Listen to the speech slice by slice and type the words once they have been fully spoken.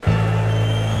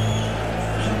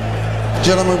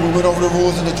Gentlemen, we went over the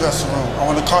rules in the dressing room. I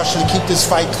want to caution you to keep this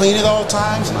fight clean at all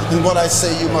times, and what I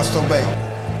say you must obey.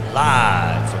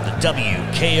 Live from the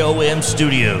WKOM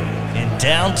studio in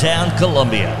downtown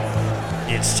Columbia,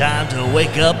 it's time to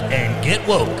wake up and get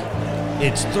woke.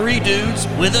 It's Three Dudes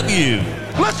with a View.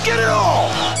 Let's get it all!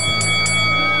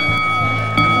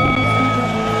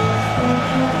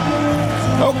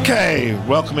 Okay,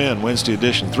 welcome in Wednesday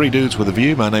edition, Three Dudes with a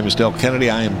View. My name is Del Kennedy.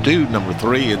 I am dude number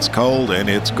 3. It's cold, and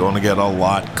it's going to get a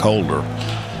lot colder.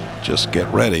 Just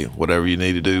get ready. Whatever you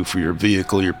need to do for your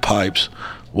vehicle, your pipes,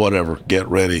 whatever, get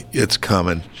ready. It's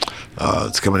coming.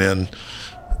 It's coming in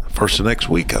first of next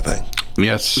week, I think.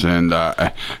 Yes, and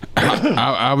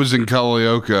I was in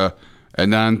Culleoka at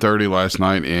 9:30 last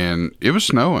night, and it was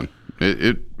snowing.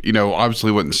 It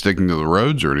obviously wasn't sticking to the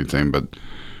roads or anything, but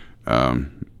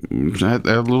had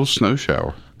a little snow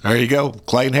shower. There you go.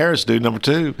 Clayton Harris, dude number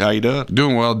 2. How you doing?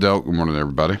 Doing well, Del. Good morning,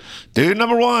 everybody. Dude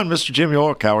number 1, Mr. Jim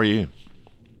York. How are you?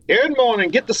 Good morning.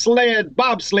 Get the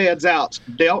bobsleds out,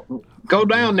 Del. Go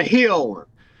down the hill.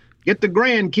 Get the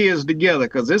grandkids together,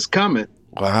 because it's coming.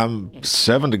 Well, I'm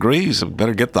 7 degrees. I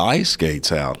better get the ice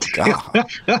skates out. God.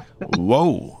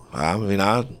 Whoa. I mean,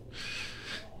 I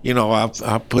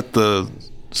put the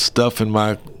stuff in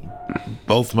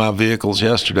both my vehicles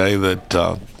yesterday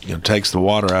that takes the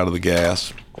water out of the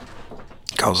gas,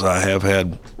 because I have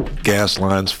had gas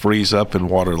lines freeze up in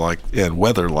weather like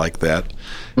that.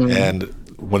 Mm-hmm. And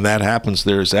when that happens,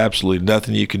 there's absolutely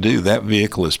nothing you can do. That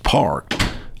vehicle is parked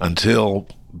until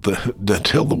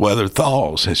the weather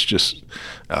thaws. It's just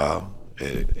so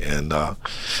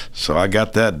I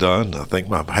got that done. I think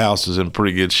my house is in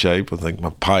pretty good shape. I think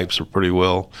my pipes are pretty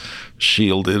well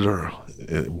shielded, or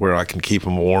where I can keep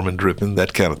them warm and dripping,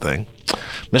 that kind of thing.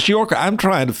 Mr. Yorker, I'm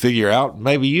trying to figure out,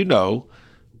 maybe you know,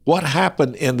 what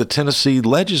happened in the Tennessee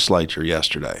legislature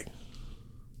yesterday.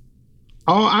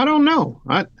 Oh, I don't know.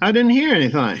 I didn't hear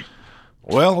anything.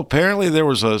 Well, apparently there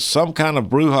was some kind of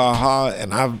brouhaha,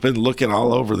 and I've been looking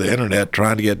all over the internet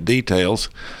trying to get details.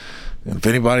 And if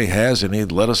anybody has any,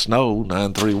 let us know.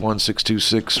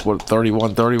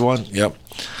 931-626-3131. Yep.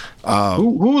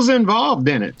 Who's involved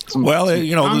in it?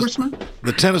 Congressman?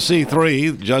 The Tennessee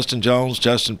Three: Justin Jones,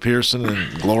 Justin Pearson,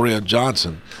 and Gloria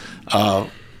Johnson.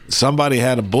 Somebody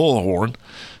had a bullhorn.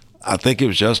 I think it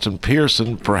was Justin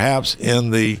Pearson, perhaps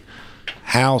in the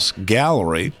House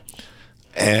gallery,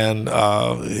 and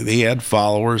he had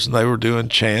followers, and they were doing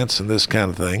chants and this kind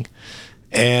of thing.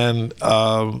 And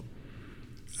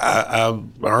I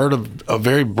heard a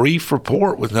very brief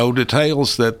report with no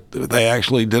details that they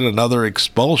actually did another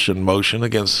expulsion motion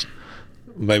against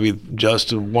maybe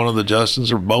one of the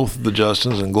Justins or both of the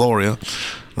Justins and Gloria.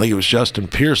 I think it was Justin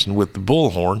Pearson with the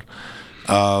bullhorn,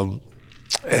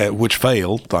 which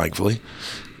failed, thankfully.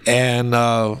 And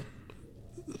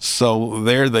so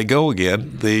there they go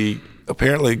again.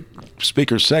 Apparently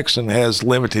Speaker Sexton has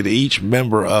limited each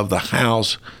member of the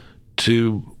House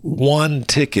to one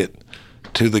ticket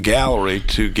to the gallery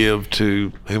to give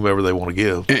to whomever they want to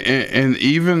give. And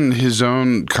even his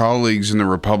own colleagues in the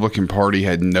Republican Party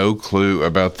had no clue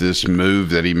about this move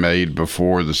that he made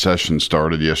before the session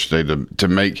started yesterday to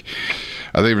make,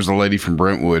 I think it was a lady from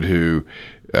Brentwood who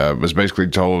was basically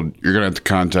told, you're going to have to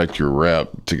contact your rep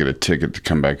to get a ticket to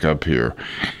come back up here.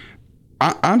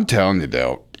 I'm telling you,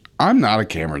 Del, I'm not a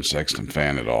Cameron Sexton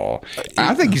fan at all.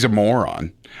 I think he's a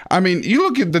moron. I mean, you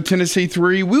look at the Tennessee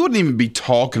Three, we wouldn't even be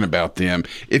talking about them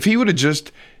if he would have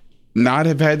just not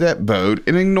have had that vote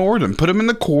and ignored him, put him in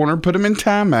the corner, put him in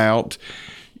timeout.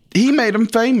 He made him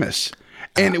famous.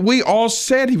 And we all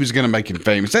said he was going to make him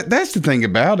famous. That's the thing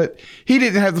about it. He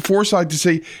didn't have the foresight to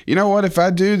see, you know what, if I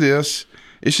do this,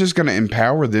 it's just going to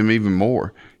empower them even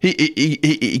more.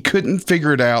 He couldn't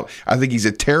figure it out. I think he's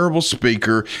a terrible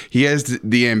speaker. He has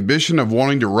the ambition of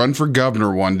wanting to run for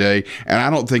governor one day, and I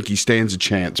don't think he stands a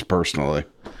chance personally.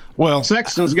 Well,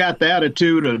 Sexton's got the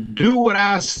attitude of do what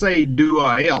I say, do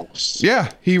or else.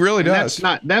 Yeah, he really does.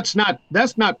 That's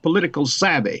not political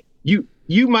savvy.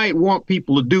 You might want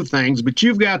people to do things, but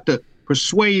you've got to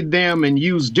persuade them and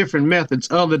use different methods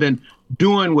other than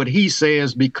doing what he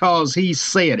says because he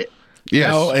said it.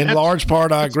 Yes. In large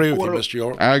part, I agree with you, Mr.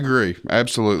 York. I agree.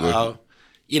 Absolutely.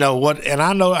 You know what? And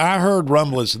I heard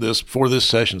rumblings of this before this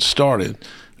session started,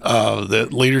 that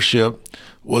leadership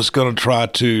was going to try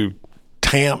to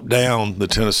tamp down the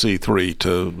Tennessee Three,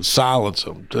 to silence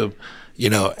them,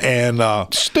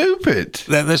 and stupid.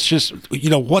 That's just,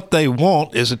 what they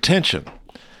want is attention.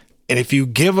 And if you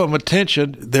give them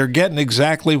attention, they're getting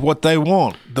exactly what they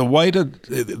want.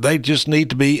 They just need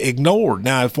to be ignored.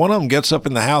 Now, if one of them gets up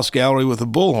in the House gallery with a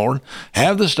bullhorn,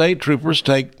 have the state troopers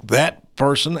take that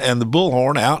person and the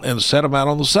bullhorn out and set them out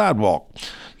on the sidewalk.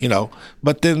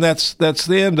 But then that's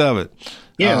the end of it.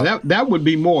 Yeah, that would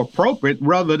be more appropriate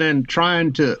rather than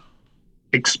trying to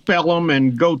expel them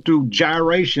and go through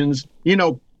gyrations.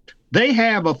 They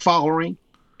have a following,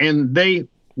 and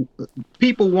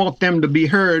people want them to be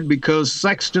heard because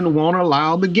Sexton won't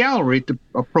allow the gallery to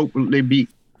appropriately be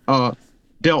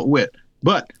dealt with.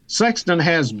 But Sexton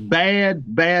has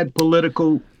bad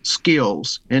political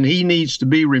skills, and he needs to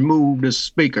be removed as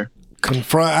speaker.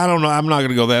 I don't know. I'm not going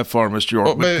to go that far, Mr.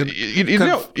 York. Well,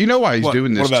 you know why he's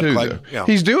doing this too, though? Yeah.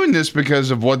 He's doing this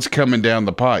because of what's coming down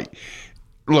the pike.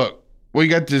 Look, we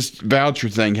got this voucher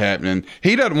thing happening.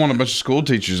 He doesn't want a bunch of school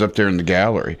teachers up there in the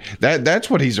gallery. That's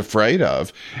what he's afraid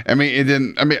of.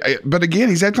 But again,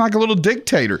 he's acting like a little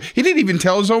dictator. He didn't even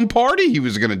tell his own party he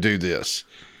was going to do this.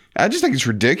 I just think it's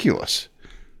ridiculous.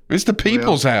 It's the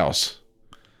people's house.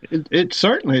 It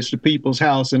certainly is the people's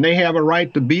house, and they have a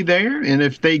right to be there. And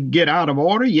if they get out of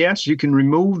order, yes, you can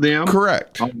remove them.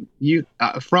 Correct. From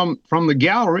the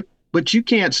gallery, but you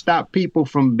can't stop people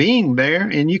from being there,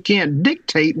 and you can't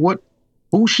dictate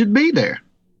who should be there.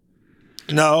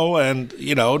 No, and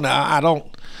now I don't.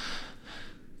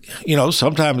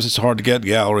 Sometimes it's hard to get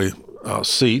gallery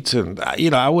seats, and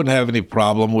I wouldn't have any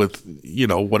problem with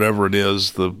whatever it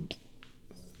is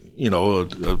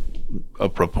a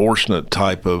proportionate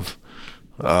type of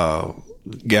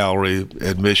gallery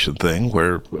admission thing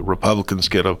where Republicans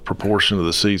get a proportion of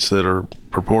the seats that are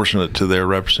proportionate to their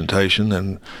representation,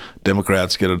 and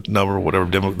Democrats get a number,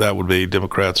 whatever that would be.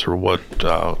 Democrats are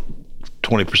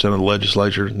 20% of the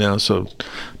legislature now, so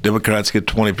Democrats get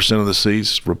 20% of the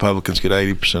seats, Republicans get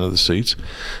 80% of the seats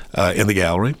in the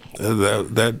gallery.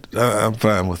 I'm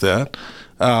fine with that.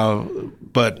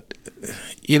 But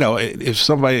if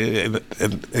somebody,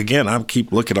 and again, I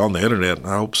keep looking on the internet, and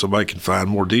I hope somebody can find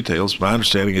more details. My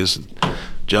understanding is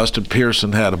Justin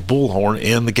Pearson had a bullhorn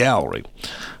in the gallery.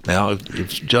 Now,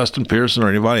 if Justin Pearson or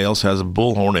anybody else has a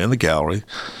bullhorn in the gallery,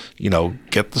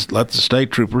 let the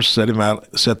state troopers set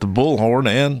the bullhorn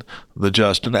and the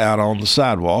Justin out on the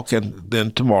sidewalk, and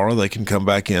then tomorrow they can come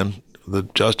back in. The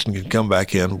Justin can come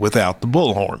back in without the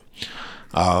bullhorn,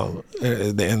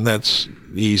 and that's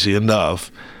easy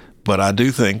enough. But I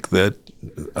do think that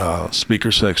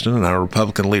Speaker Sexton and our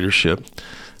Republican leadership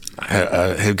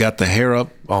have got the hair up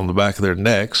on the back of their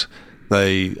necks.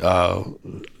 They,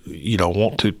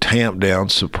 want to tamp down,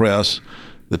 suppress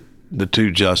the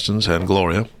two Justins and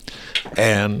Gloria,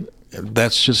 and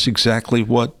that's just exactly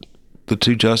what the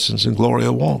two Justins and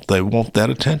Gloria want. They want that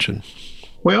attention.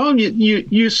 Well,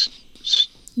 you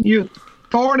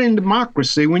thwart in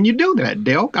democracy when you do that,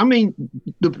 Delk. I mean,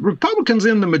 the Republicans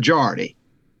in the majority.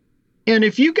 And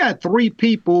if you got three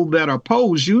people that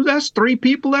oppose you, that's three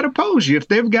people that oppose you. If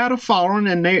they've got a following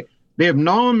and they've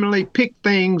normally picked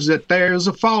things that there's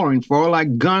a following for,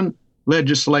 like gun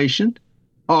legislation,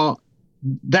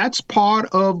 that's part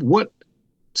of what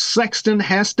Sexton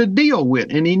has to deal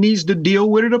with, and he needs to deal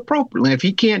with it appropriately. If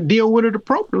he can't deal with it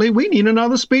appropriately, we need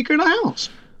another Speaker of the House.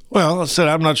 Well, I said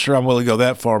I'm not sure I'm willing to go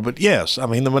that far, but yes, I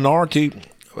mean the minority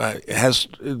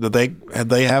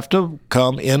they have to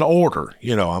come in order.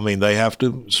 They have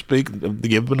to speak,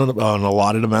 given an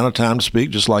allotted amount of time to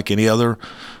speak, just like any other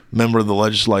member of the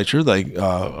legislature. They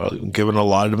are given an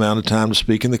allotted amount of time to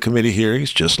speak in the committee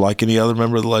hearings, just like any other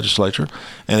member of the legislature.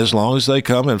 And as long as they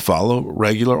come and follow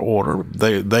regular order,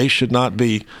 they should not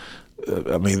be.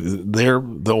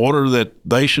 The order that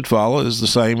they should follow is the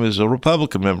same as a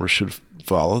Republican member should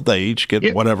follow. They each get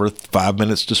 5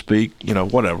 minutes to speak,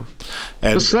 whatever.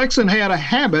 And Sexton had a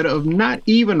habit of not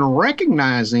even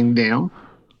recognizing them,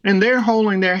 and they're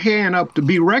holding their hand up to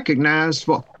be recognized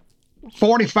for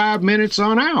 45 minutes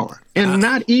or an hour, and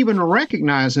not even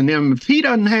recognizing them. If he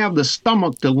doesn't have the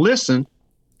stomach to listen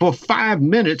for 5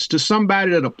 minutes to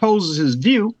somebody that opposes his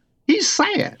view, he's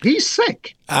sad. He's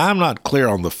sick. I'm not clear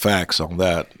on the facts on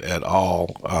that at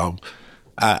all.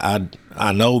 I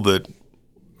know that.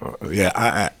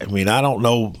 I don't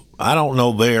know. I don't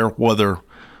know whether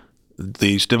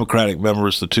these Democratic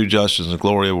members, the two Justins and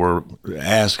Gloria, were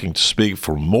asking to speak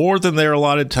for more than their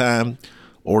allotted time,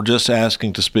 or just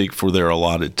asking to speak for their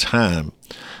allotted time.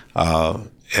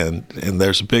 And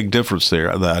there's a big difference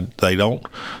there. They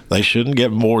shouldn't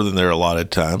get more than their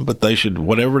allotted time, but they should,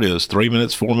 whatever it is, 3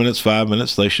 minutes, 4 minutes, 5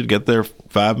 minutes, they should get their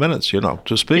 5 minutes,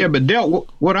 to speak. Yeah, but Del,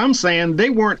 what I'm saying, they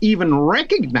weren't even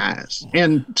recognized.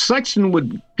 And Sexton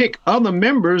would pick other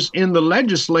members in the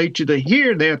legislature to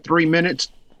hear their 3 minutes,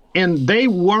 and they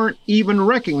weren't even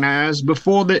recognized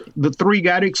before the three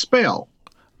got expelled.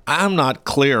 I'm not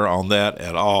clear on that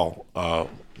at all,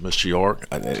 Mr. York.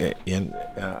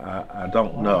 I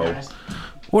don't know.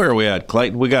 Where are we at,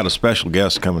 Clayton? We got a special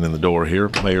guest coming in the door here,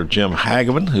 Mayor Jim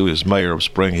Hageman, who is mayor of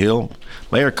Spring Hill.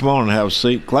 Mayor, come on and have a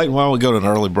seat. Clayton, why don't we go to an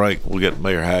early break? We'll get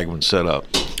Mayor Hageman set up.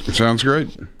 Sounds great.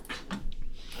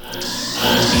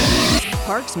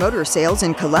 Parks Motor Sales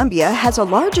in Columbia has a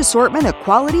large assortment of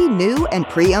quality new and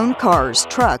pre-owned cars,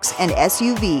 trucks, and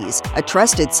SUVs, a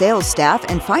trusted sales staff,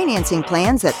 and financing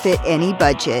plans that fit any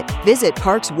budget. Visit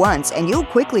Parks once and you'll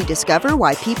quickly discover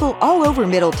why people all over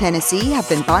Middle Tennessee have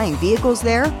been buying vehicles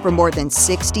there for more than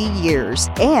 60 years.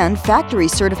 And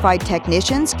factory-certified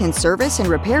technicians can service and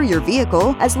repair your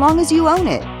vehicle as long as you own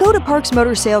it. Go to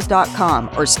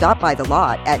parksmotorsales.com or stop by the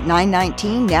lot at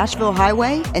 919 Nashville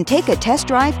Highway and take a test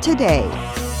drive today.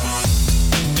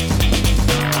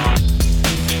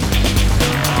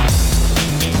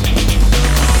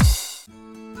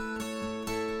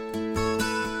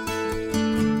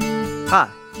 Hi,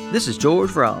 this is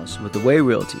George Ross with The Way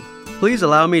Realty. Please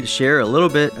allow me to share a little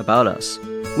bit about us.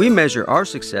 We measure our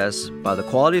success by the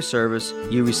quality of service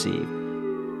you receive.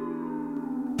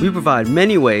 We provide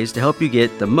many ways to help you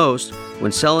get the most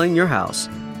when selling your house,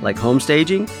 like home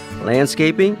staging,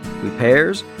 landscaping,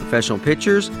 repairs, professional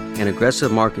pictures, and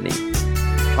aggressive marketing.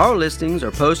 Our listings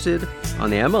are posted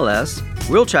on the MLS,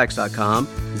 Realtracs.com,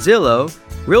 Zillow,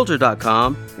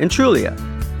 Realtor.com, and Trulia.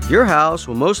 Your house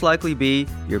will most likely be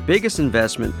your biggest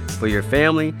investment for your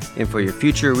family and for your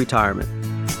future retirement.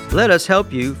 Let us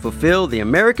help you fulfill the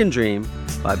American dream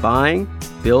by buying,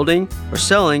 building, or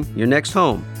selling your next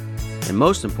home. And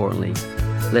most importantly,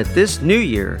 let this new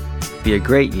year be a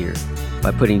great year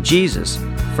by putting Jesus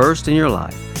first in your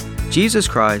life. Jesus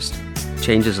Christ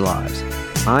changes lives.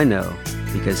 I know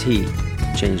because He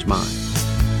changed mine.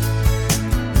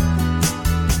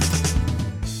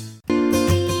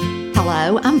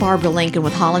 Hello, I'm Barbara Lincoln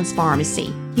with Hollins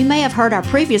Pharmacy. You may have heard our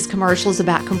previous commercials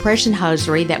about compression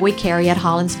hosiery that we carry at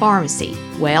Hollins Pharmacy.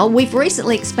 Well, we've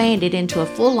recently expanded into a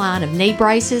full line of knee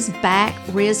braces, back,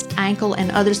 wrist, ankle, and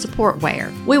other support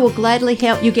wear. We will gladly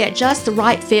help you get just the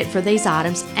right fit for these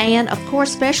items and, of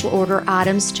course, special order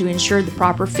items to ensure the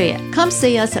proper fit. Come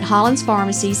see us at Hollins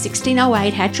Pharmacy,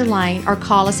 1608 Hatcher Lane, or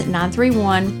call us at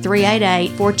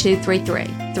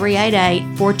 931-388-4233.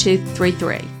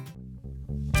 388-4233.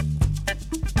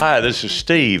 Hi, this is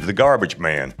Steve, the garbage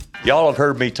man. Y'all have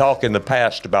heard me talk in the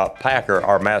past about Packer,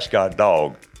 our mascot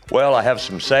dog. Well, I have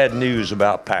some sad news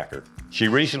about Packer. She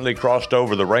recently crossed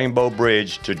over the Rainbow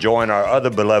Bridge to join our other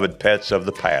beloved pets of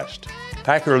the past.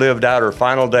 Packer lived out her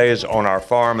final days on our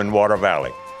farm in Water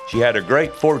Valley. She had a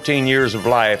great 14 years of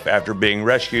life after being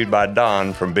rescued by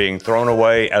Don from being thrown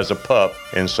away as a pup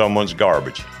in someone's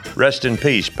garbage. Rest in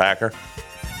peace, Packer.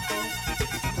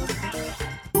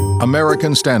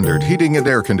 American Standard Heating and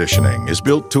Air Conditioning is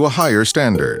built to a higher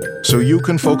standard, so you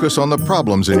can focus on the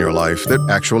problems in your life that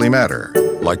actually matter,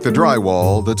 like the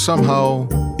drywall that somehow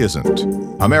isn't.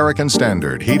 American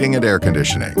Standard Heating and Air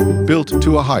Conditioning, built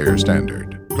to a higher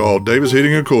standard. Call Davis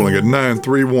Heating and Cooling at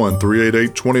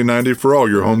 931-388-2090 for all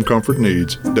your home comfort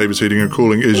needs. Davis Heating and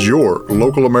Cooling is your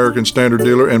local American Standard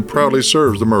dealer and proudly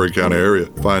serves the Murray County area.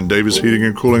 Find Davis Heating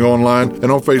and Cooling online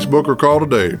and on Facebook or call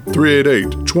today,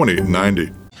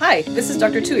 388-2090. Hi, this is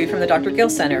Dr. Tui from the Dr. Gill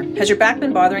Center. Has your back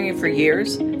been bothering you for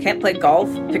years? Can't play golf,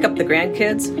 pick up the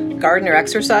grandkids, garden or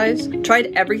exercise? Tried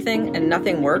everything and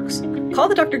nothing works? Call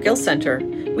the Dr. Gill Center.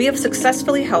 We have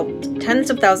successfully helped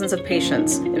tens of thousands of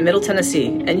patients in Middle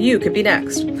Tennessee, and you could be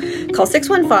next. Call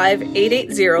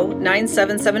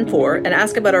 615-880-9774 and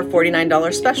ask about our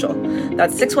 $49 special.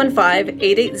 That's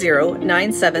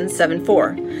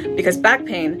 615-880-9774. Because back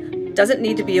pain doesn't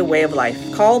need to be a way of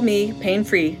life. Call me,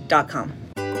 painfree.com.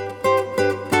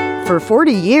 For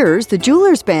 40 years, the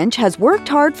Jewelers Bench has worked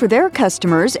hard for their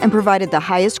customers and provided the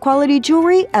highest quality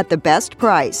jewelry at the best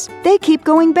price. They keep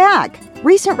going back.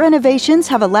 Recent renovations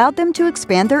have allowed them to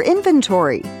expand their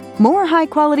inventory. More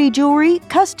high-quality jewelry,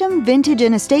 custom vintage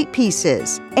and estate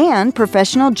pieces, and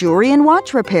professional jewelry and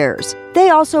watch repairs. They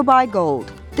also buy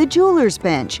gold. The Jewelers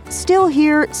Bench, still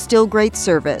here, still great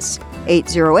service.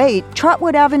 808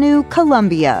 Trotwood Avenue,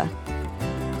 Columbia.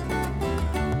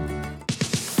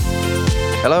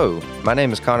 Hello, my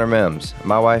name is Connor Mims.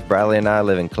 My wife Bradley and I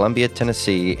live in Columbia,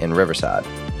 Tennessee in Riverside.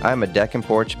 I am a deck and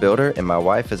porch builder and my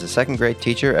wife is a second grade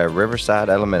teacher at Riverside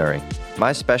Elementary.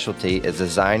 My specialty is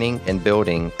designing and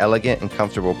building elegant and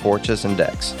comfortable porches and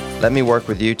decks. Let me work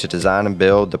with you to design and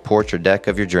build the porch or deck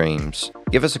of your dreams.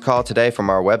 Give us a call today from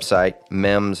our website,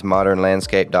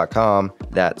 mimsmodernlandscape.com.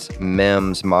 That's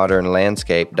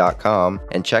mimsmodernlandscape.com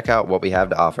and check out what we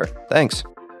have to offer. Thanks.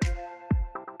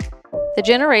 The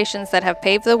generations that have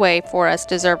paved the way for us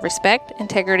deserve respect,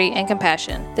 integrity, and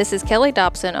compassion. This is Kelly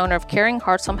Dobson, owner of Caring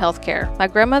Hearts Home Healthcare. My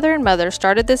grandmother and mother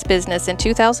started this business in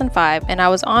 2005, and I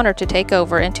was honored to take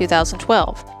over in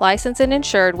 2012. Licensed and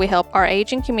insured, we help our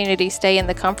aging community stay in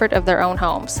the comfort of their own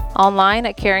homes. Online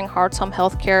at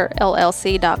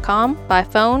CaringHeartsHomeHealthcareLLC.com, by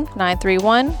phone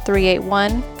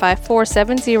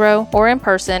 931-381-5470, or in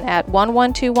person at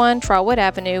 1121 Trotwood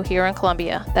Avenue here in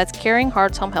Columbia. That's Caring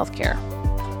Hearts Home Healthcare.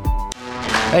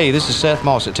 Hey, this is Seth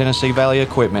Moss at Tennessee Valley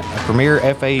Equipment, a premier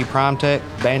FAE PrimeTech,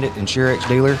 Bandit, and Shurex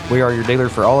dealer. We are your dealer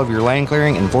for all of your land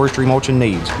clearing and forestry mulching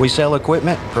needs. We sell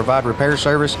equipment, provide repair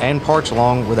service, and parts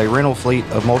along with a rental fleet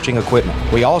of mulching equipment.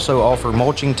 We also offer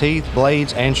mulching teeth,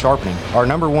 blades, and sharpening. Our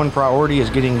number one priority is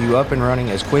getting you up and running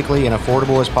as quickly and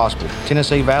affordable as possible.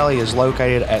 Tennessee Valley is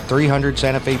located at 300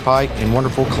 Santa Fe Pike in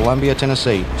wonderful Columbia,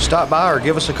 Tennessee. Stop by or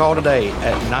give us a call today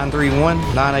at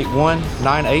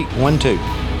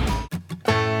 931-981-9812.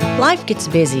 Life gets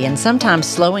busy, and sometimes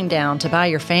slowing down to buy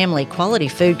your family quality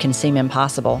food can seem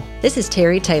impossible. This is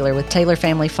Terry Taylor with Taylor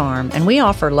Family Farm, and we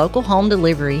offer local home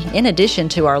delivery in addition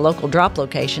to our local drop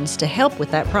locations to help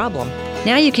with that problem.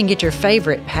 Now you can get your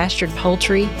favorite pastured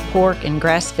poultry, pork, and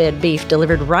grass-fed beef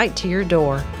delivered right to your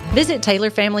door. Visit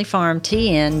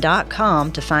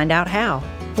TaylorFamilyFarmTN.com to find out how.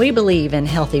 We believe in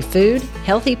healthy food,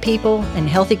 healthy people, and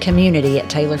healthy community at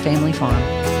Taylor Family Farm.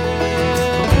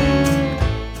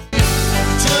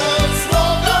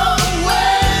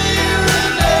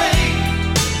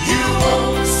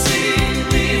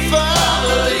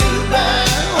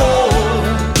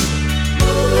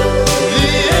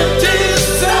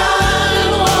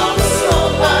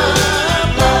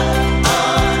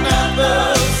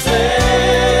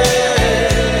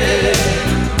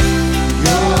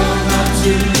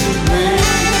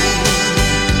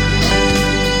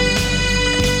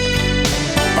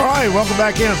 Welcome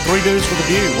back in. Three Dudes with a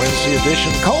View, Wednesday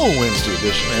edition, cold Wednesday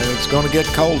edition, and it's going to get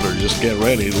colder. Just get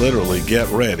ready, literally get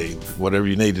ready. Whatever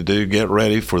you need to do, get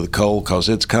ready for the cold because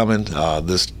it's coming.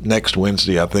 This next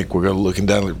Wednesday, I think we're going to be looking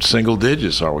down at single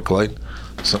digits, are we, Clayton?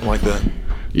 Something like that?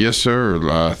 Yes, sir.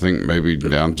 I think maybe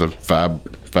down to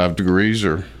 5 degrees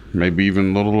or maybe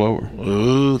even a little lower.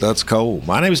 Ooh, that's cold.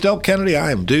 My name is Del Kennedy.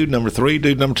 I am dude number 3.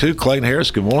 Dude number 2, Clayton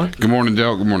Harris. Good morning. Good morning,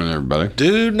 Del. Good morning, everybody.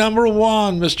 Dude number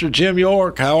 1, Mr. Jim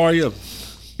York. How are you?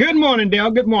 Good morning,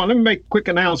 Dale. Good morning. Let me make a quick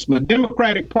announcement.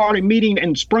 Democratic Party meeting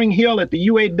in Spring Hill at the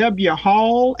UAW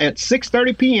Hall at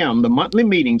 6:30 p.m. The monthly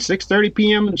meeting, 6:30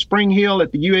 p.m. in Spring Hill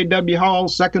at the UAW Hall,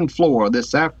 second floor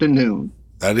this afternoon.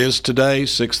 That is today,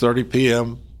 6:30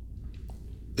 p.m.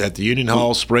 at the Union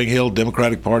Hall, Spring Hill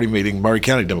Democratic Party meeting, Maury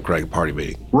County Democratic Party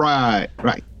meeting. Right.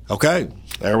 Okay,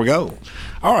 there we go.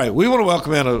 All right, we want to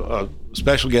welcome in a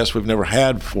special guest we've never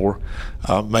had before,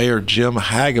 Mayor Jim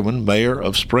Hageman, Mayor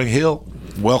of Spring Hill.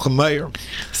 Welcome, Mayor.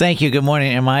 Thank you. Good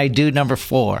morning. Am I dude number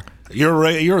 4?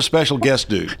 You're a special guest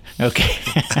dude. Okay.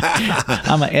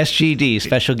 I'm a SGD,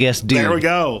 special guest dude. There we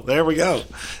go.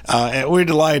 And we're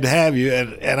delighted to have you.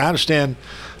 And I understand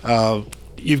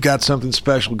you've got something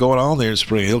special going on there in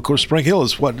Spring Hill. Of course, Spring Hill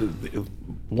is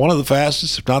one of the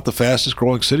fastest, if not the fastest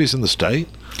growing cities in the state.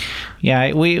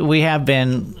 Yeah, we have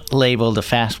been labeled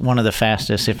one of the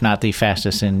fastest, if not the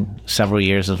fastest, in several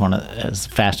years as as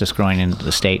the fastest growing in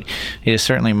the state. It is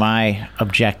certainly my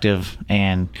objective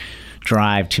and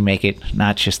drive to make it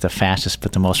not just the fastest,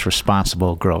 but the most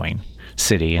responsible growing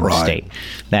city in the state.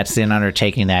 That's an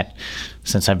undertaking that,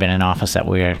 since I've been in office, that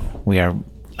we are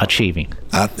achieving.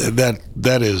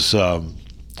 That is,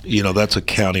 that's a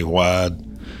countywide.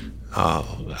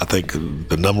 I think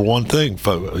the number one thing,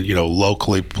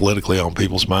 locally, politically on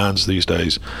people's minds these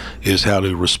days is how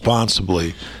to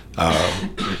responsibly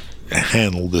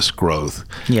handle this growth.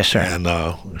 Yes, sir. And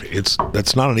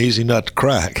that's not an easy nut to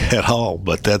crack at all.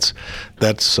 But that's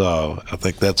I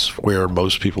think that's where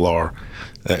most people are.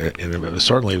 And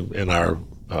certainly in our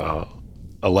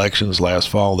elections last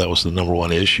fall, that was the number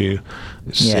one issue.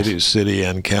 City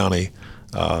and county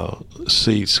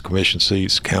seats, commission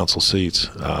seats, council seats.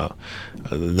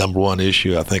 The number one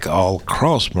issue, I think, all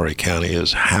across Maury County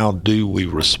is how do we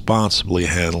responsibly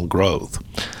handle growth?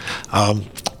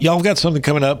 Y'all got something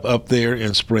coming up there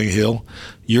in Spring Hill.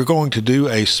 You're going to do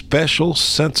a special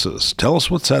census. Tell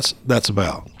us what that's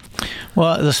about.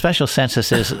 Well, the special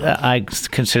census is, I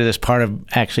consider this part of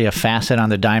actually a facet on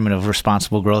the diamond of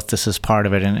responsible growth. This is part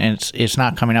of it, and it's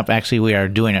not coming up. Actually, we are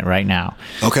doing it right now.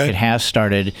 Okay. It has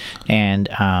started, and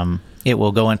it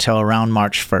will go until around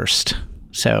March 1st.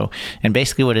 So, and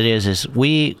basically what it is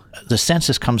the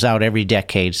census comes out every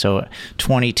decade. So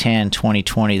 2010,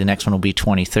 2020, the next one will be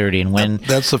 2030. And when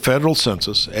that's the federal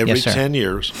census every Yes, sir. 10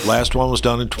 years. Last one was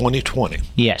done in 2020.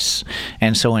 Yes.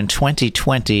 And so in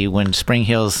 2020, when Spring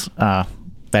Hill's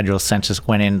federal census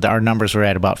went in, our numbers were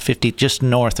at about 50, just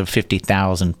north of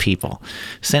 50,000 people.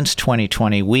 Since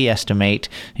 2020, we estimate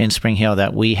in Spring Hill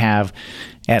that we have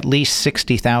at least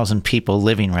 60,000 people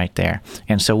living right there.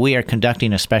 And so we are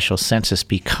conducting a special census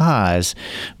because,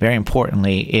 very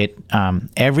importantly,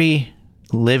 every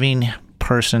living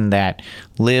person that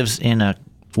lives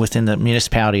within the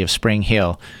municipality of Spring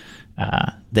Hill,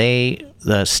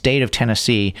 the state of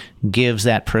Tennessee gives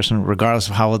that person, regardless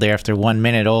of how old they are, if they're 1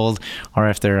 minute old or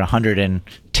if they're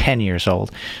 110 years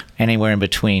old, anywhere in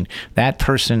between, that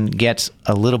person gets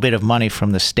a little bit of money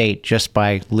from the state just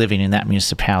by living in that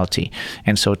municipality.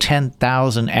 And so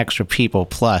 10,000 extra people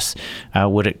plus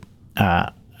would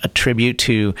attribute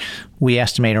to, we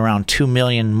estimate, around $2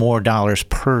 million more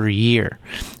per year.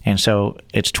 And so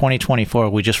it's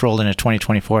 2024. We just rolled into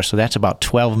 2024. So that's about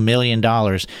 $12 million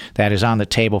that is on the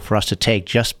table for us to take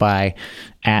just by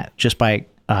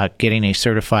getting a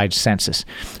certified census.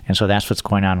 And so that's what's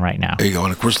going on right now. There you go.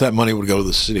 And of course, that money would go to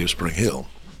the city of Spring Hill.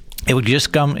 It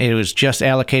was just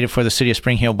allocated for the city of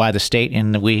Spring Hill by the state,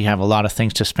 and we have a lot of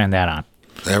things to spend that on.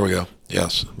 There we go.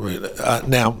 Yes.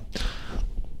 Now,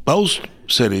 most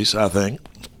cities, I think,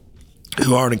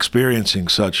 who aren't experiencing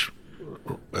such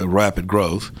rapid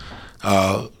growth,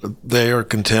 they are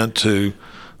content to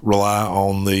rely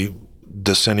on the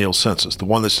decennial census, the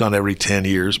one that's done every 10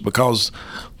 years, because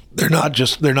they're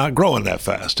not growing that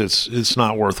fast. It's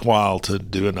not worthwhile to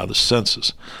do another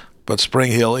census. But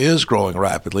Spring Hill is growing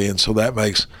rapidly, and so that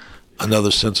makes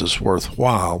another census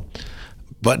worthwhile.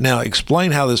 But now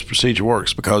explain how this procedure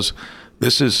works, because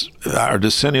this is our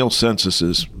decennial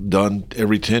censuses done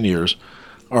every 10 years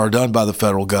are done by the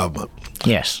federal government.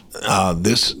 Yes.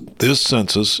 This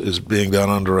census is being done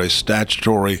under a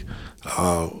statutory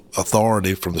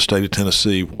authority from the state of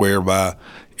Tennessee, whereby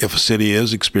if a city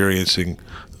is experiencing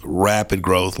rapid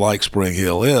growth like Spring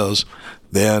Hill is,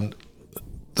 then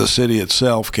the city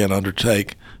itself can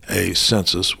undertake a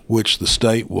census which the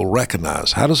state will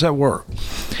recognize. How does that work?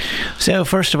 So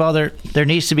first of all, there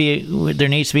needs to be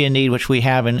a need, which we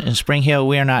have in Spring Hill.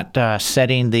 We are not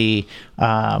setting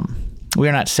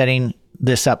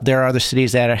this up. There are other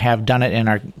cities that have done it and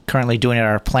are currently doing it,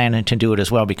 are planning to do it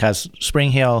as well, because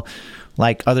Spring Hill,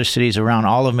 like other cities around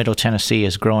all of Middle Tennessee,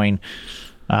 is growing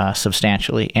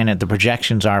substantially, and the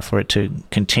projections are for it to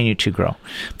continue to grow.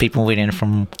 People moving in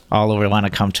from all over want to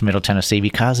come to Middle Tennessee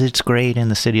because it's great, and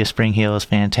the city of Spring Hill is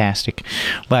fantastic.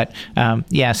 But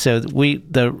so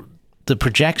the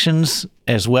projections,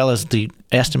 as well as the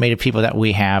estimated people that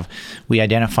we have, we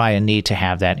identify a need to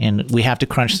have that, and we have to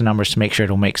crunch the numbers to make sure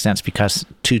it'll make sense, because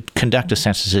to conduct a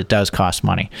census, it does cost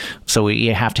money. So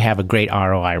you have to have a great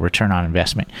ROI, return on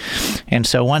investment. And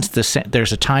so once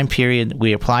there's a time period,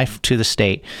 we apply to the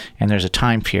state, and there's a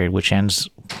time period which ends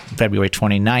February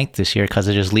 29th this year because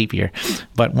it is leap year.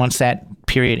 But once that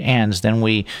period ends, then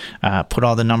we put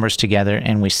all the numbers together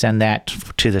and we send that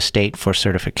to the state for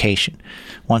certification.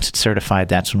 Once it's certified,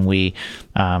 that's when we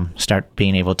start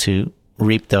being able to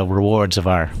reap the rewards of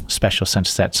our special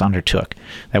census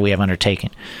that we have undertaken.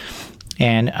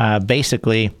 And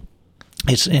basically,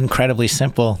 it's incredibly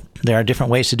simple. There are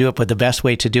different ways to do it, but the best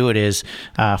way to do it is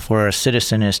for a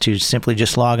citizen is to simply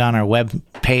just log on our web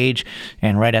page,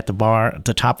 and right at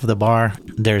the top of the bar,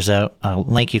 there's a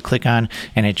link you click on,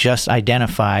 and it just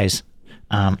identifies,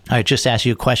 I just ask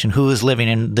you a question: who is living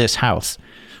in this house?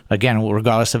 Again,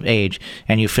 regardless of age,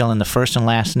 and you fill in the first and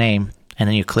last name, and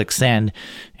then you click send,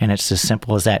 and it's as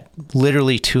simple as that,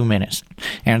 literally 2 minutes.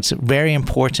 And it's very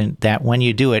important that when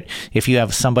you do it, if you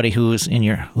have somebody who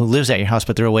lives at your house,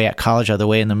 but they're away at college or they're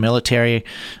away in the military,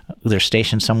 they're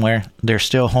stationed somewhere, their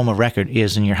still home of record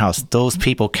is in your house. Those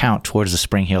people count towards the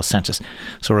Spring Hill census.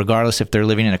 So regardless if they're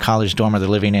living in a college dorm or they're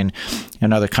living in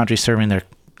another country serving the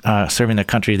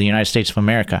country of the United States of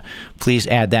America, please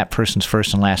add that person's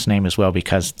first and last name as well,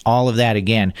 because all of that,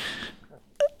 again,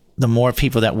 the more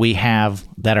people that we have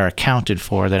that are accounted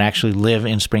for, that actually live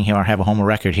in Spring Hill or have a home of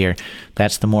record here,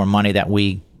 that's the more money that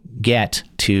we get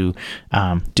to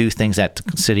do things that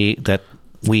the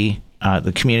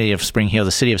community of Spring Hill,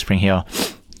 the city of Spring Hill,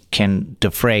 can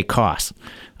defray costs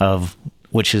of,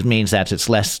 which means that it's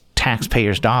less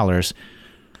taxpayers' dollars.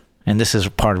 And this is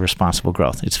part of responsible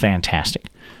growth. It's fantastic.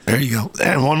 There you go.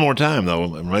 And one more time, though,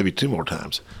 maybe two more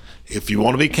times. If you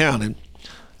want to be counted,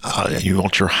 and you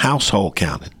want your household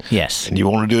counted, yes, and you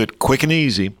want to do it quick and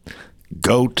easy,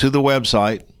 go to the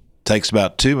website, takes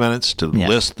about 2 minutes to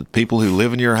list the people who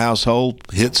live in your household.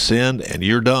 Hit send, and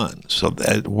you're done. So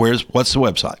what's the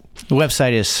website? The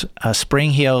website is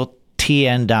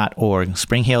springhilltn.org.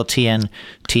 Springhilltn,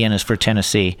 TN is for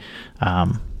Tennessee,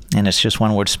 and it's just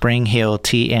one word,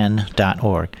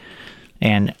 springhilltn.org.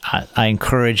 And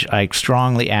I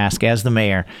strongly ask, as the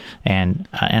mayor and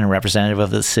a representative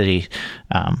of the city,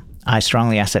 I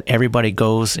strongly ask that everybody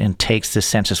goes and takes this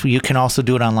census. You can also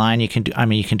do it online. You can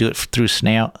do it through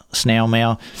snail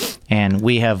mail, and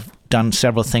we have done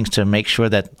several things to make sure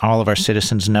that all of our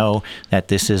citizens know that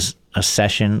this is a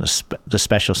session, the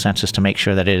special census, to make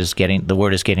sure that the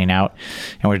word is getting out.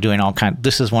 And we're doing all kinds.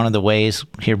 This is one of the ways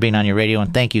here, being on your radio,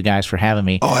 and thank you guys for having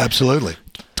me. Oh, absolutely.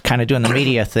 Kind of doing the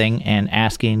media thing and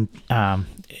asking,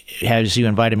 as you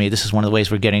invited me, this is one of the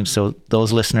ways we're getting. So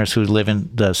those listeners who live in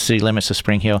the city limits of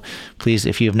Spring Hill, please,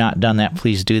 if you have not done that,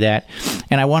 please do that.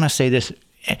 And I want to say this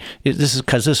is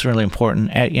because this is really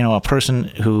important. A person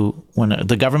who, when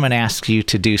the government asks you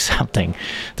to do something,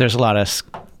 there's a lot of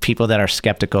people that are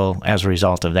skeptical as a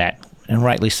result of that, and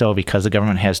rightly so, because the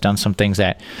government has done some things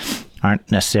that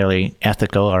aren't necessarily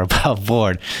ethical or above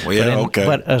board. Well, yeah, okay.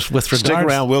 But with regards, stick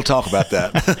around, we'll talk about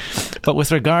that. But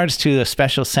with regards to the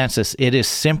special census, it is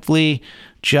simply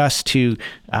just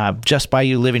by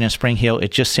you living in Spring Hill,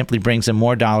 it just simply brings in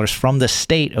more dollars from the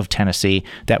state of Tennessee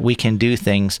that we can do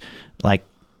things like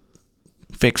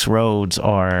fix roads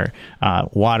or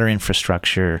water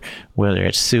infrastructure, whether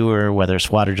it's sewer, whether it's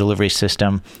water delivery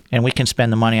system, and we can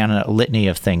spend the money on a litany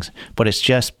of things. But it's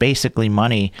just basically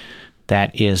money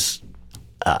that is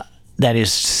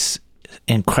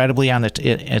incredibly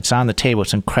it's on the table.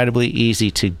 It's incredibly easy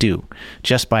to do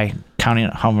just by counting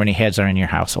how many heads are in your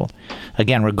household.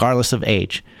 Again, regardless of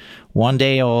age, 1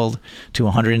 day old to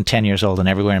 110 years old and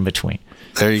everywhere in between.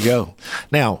 There you go.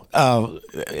 Now,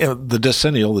 the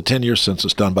decennial, the 10-year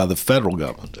census done by the federal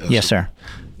government. Yes, sir.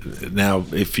 Now,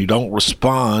 if you don't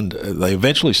respond, they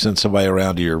eventually send somebody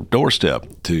around to your doorstep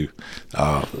to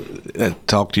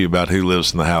talk to you about who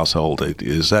lives in the household.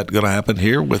 Is that going to happen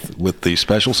here with the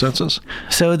special census?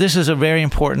 So this is very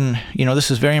important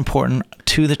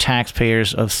to the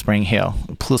taxpayers of Spring Hill.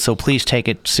 So please take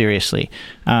it seriously.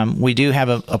 We do have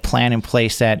a plan in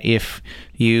place that if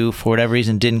you, for whatever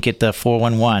reason, didn't get the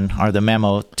 411 or the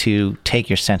memo to take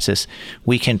your census,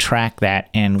 we can track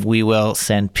that, and we will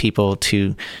send people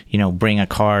to, bring a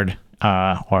card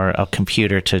or a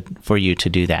computer for you to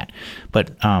do that.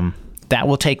 But that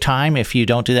will take time if you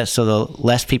don't do that. So the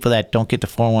less people that don't get the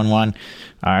 411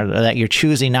 or that you're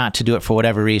choosing not to do it for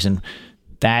whatever reason,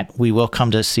 that we will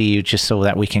come to see you just so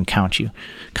that we can count you.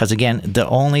 Because again, the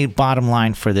only bottom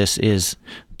line for this is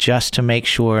just to make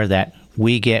sure that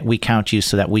we count you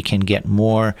so that we can get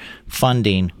more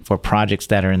funding for projects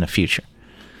that are in the future.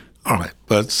 All right.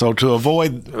 But so to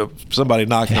avoid somebody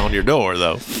knocking on your door,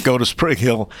 though, go to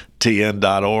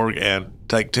springhilltn.org and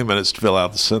take 2 minutes to fill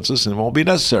out the census, and it won't be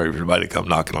necessary for anybody to come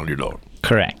knocking on your door.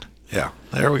 Correct. Yeah.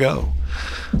 There we go.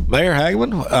 Mayor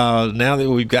Hageman, now that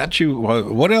we've got you,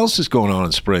 what else is going on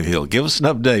in Spring Hill? Give us an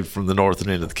update from the northern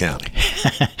end of the county.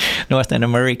 North end of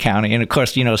Murray County. And, of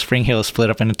course, Spring Hill is split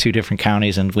up into 2 different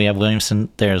counties, and we have Williamson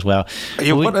there as well.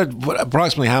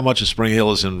 Approximately how much of Spring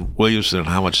Hill is in Williamson and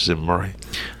how much is in Murray?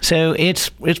 So it's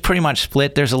pretty much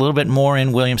split. There's a little bit more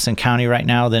in Williamson County right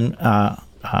now than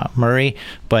Murray,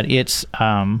 but it's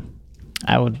I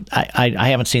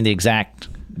haven't seen the exact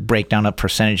breakdown of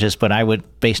percentages, but I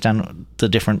would, based on the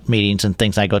different meetings and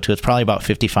things I go to, it's probably about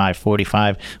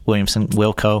 55-45 Williamson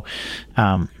Wilco,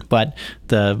 but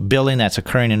the building that's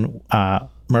occurring in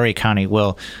Murray County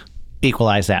will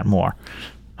equalize that more.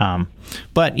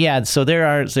 But yeah, so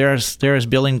there is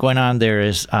building going on. There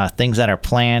is things that are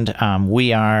planned.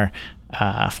 We are,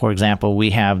 for example,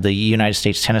 we have the United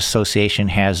States Tennis Association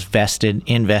has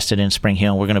invested in Spring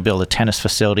Hill. We're going to build a tennis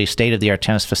facility, state-of-the-art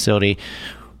tennis facility,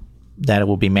 that it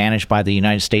will be managed by the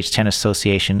United States Tennis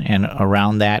Association, and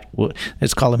around that,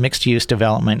 it's called a mixed-use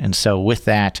development. And so with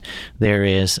that, there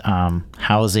is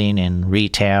housing and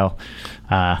retail.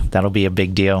 That'll be a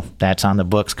big deal. That's on the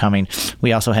books coming.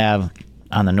 We also have,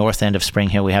 on the north end of Spring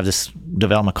Hill, we have this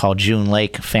development called June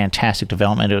Lake, fantastic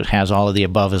development. It has all of the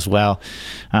above as well.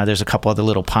 There's a couple other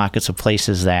little pockets of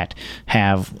places that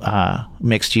have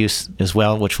mixed use as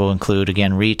well, which will include,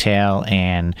 again, retail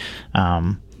and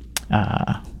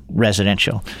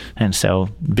residential. And so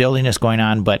building is going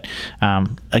on, but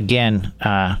again,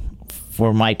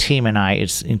 for my team and I,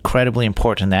 it's incredibly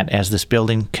important that as this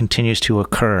building continues to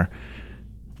occur,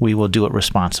 we will do it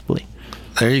responsibly.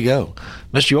 There you go.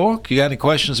 Mr. York, you got any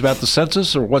questions about the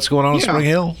census or what's going on in Spring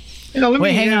Hill?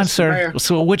 Wait, hang on, sir.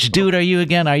 So which dude are you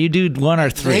again? Are you dude 1 or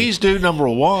 3? He's dude number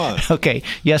 1. Okay.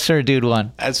 Yes, sir, dude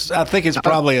 1. I think it's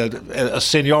probably a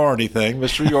seniority thing.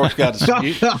 Mr. York's got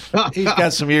he's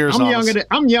got some years on us.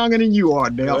 I'm younger than you are,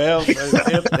 Dale. Well,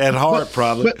 at heart,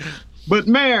 probably. But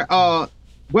Mayor,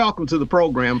 welcome to the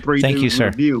program. Thank you, sir.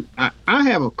 Review. I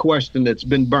have a question that's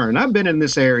been burned. I've been in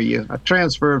this area. I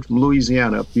transferred from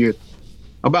Louisiana up here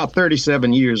about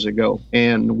 37 years ago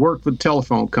and worked for the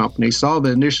telephone company, saw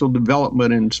the initial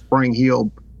development in Spring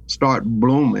Hill start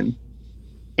blooming.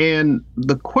 And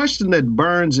the question that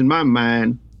burns in my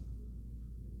mind,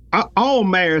 all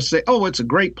mayors say, oh, it's a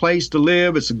great place to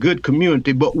live, it's a good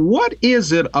community, but what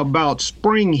is it about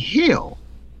Spring Hill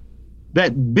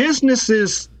that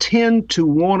businesses tend to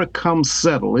want to come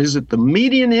settle? Is it the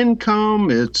median income?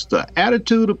 It's the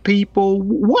attitude of people?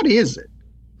 What is it?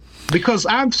 Because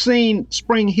I've seen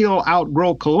Spring Hill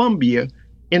outgrow Columbia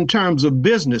in terms of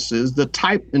businesses, the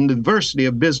type and diversity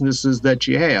of businesses that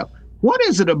you have. What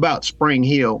is it about Spring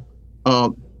Hill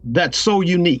that's so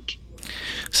unique?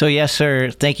 So, yes,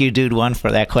 sir. Thank you, dude 1,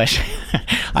 for that question.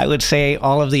 I would say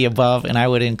all of the above, and I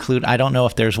would include, I don't know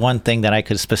if there's one thing that I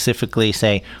could specifically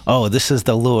say, oh, this is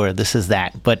the lure, this is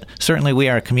that. But certainly we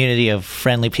are a community of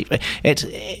friendly people.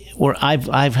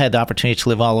 I've had the opportunity to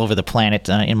live all over the planet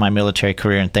in my military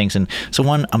career and things. And so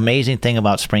one amazing thing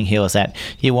about Spring Hill is that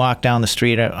you walk down the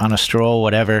street on a stroll,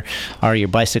 whatever, or you're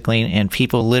bicycling, and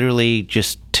people literally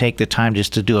just take the time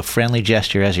just to do a friendly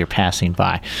gesture as you're passing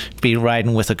by. Be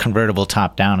riding with a convertible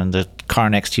top down, and the car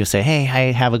next to you say,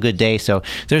 hey, have a good day. So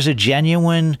there's a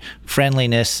genuine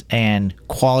friendliness and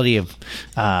quality of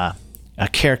a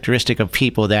characteristic of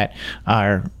people that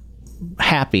are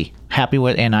happy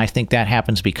with, and I think that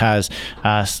happens because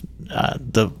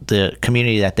the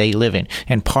community that they live in.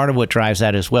 And part of what drives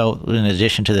that as well, in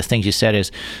addition to the things you said,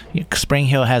 is Spring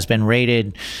Hill has been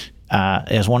rated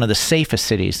as one of the safest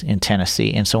cities in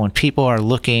Tennessee. And so when people are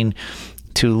looking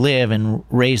to live and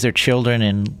raise their children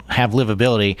and have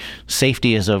livability,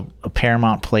 safety is a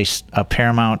paramount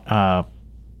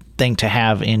thing to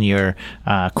have in your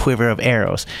quiver of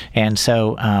arrows. And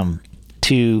so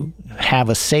to have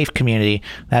a safe community,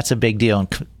 that's a big deal.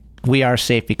 And we are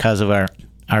safe because of our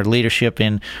leadership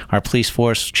in our police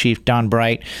force, Chief Don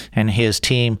Bright and his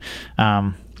team.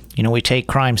 We take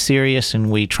crime serious,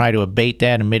 and we try to abate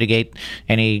that and mitigate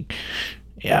any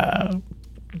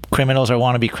criminals or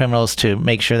wannabe criminals to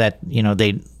make sure that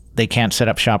they can't set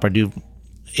up shop or do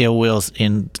ill wills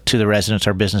to the residents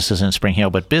or businesses in Spring Hill,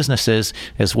 but businesses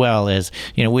as well. As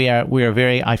we are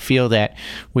very, I feel that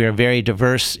we are very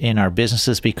diverse in our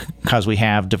businesses because we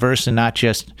have diverse, and not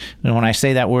just, when I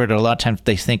say that word, a lot of times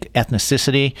they think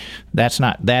ethnicity.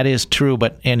 That is true,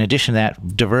 but in addition to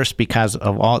that, diverse because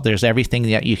of there's everything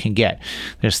that you can get.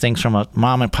 There's things from a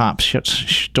mom and pop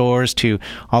stores to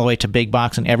all the way to big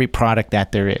box, and every product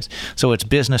that there is. So it's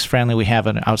business friendly. We have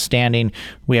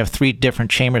we have 3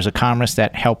 different chambers of commerce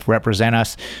that help represent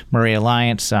us: Murray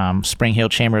Alliance, Spring Hill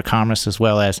Chamber of Commerce, as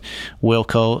well as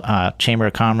Wilco Chamber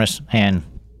of Commerce, and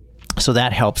so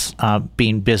that helps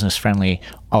being business friendly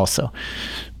also.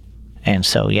 And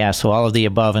so so all of the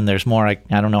above, and there's more. I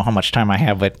don't know how much time I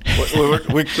have, but what's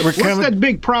that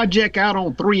big project out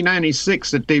on 396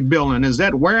 that they building? Is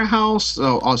that warehouse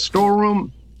or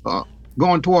storeroom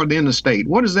going toward the interstate?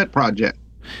 What is that project?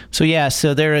 So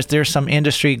there's some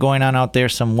industry going on out there,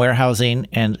 some warehousing,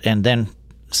 and then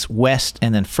west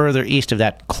and then further east of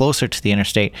that, closer to the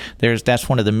interstate, that's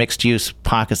one of the mixed use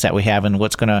pockets that we have, and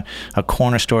a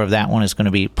corner store of that one is going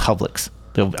to be Publix.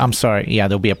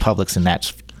 There'll be a Publix in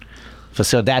that.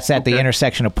 So that's at the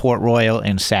intersection of Port Royal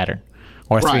and Saturn,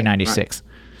 or 396.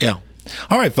 Right. Yeah.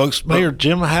 All right, folks. Mayor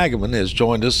Jim Hageman has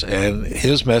joined us, and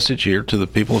his message here to the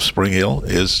people of Spring Hill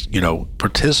is,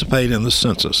 participate in the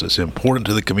census. It's important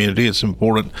to the community. It's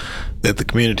important that the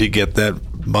community get that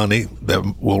money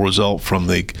that will result from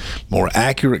the more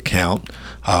accurate count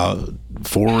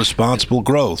for responsible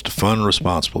growth, to fund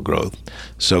responsible growth.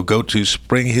 So go to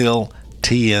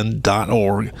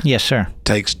springhilltn.org. Yes, sir.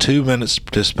 Takes 2 minutes to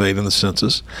participate in the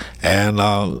census, and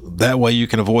that way you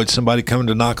can avoid somebody coming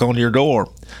to knock on your door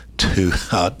to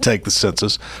take the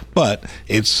census. But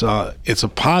it's a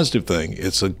positive thing.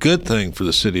 It's a good thing for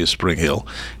the city of Spring Hill,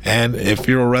 and if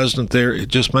you're a resident there, it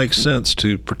just makes sense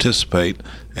to participate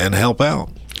and help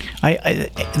out.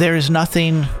 There is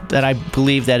nothing that I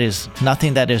believe that is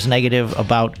negative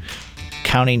about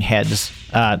counting heads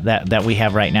that we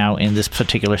have right now in this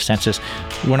particular census.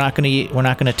 We're not going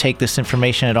to take this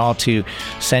information at all to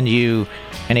send you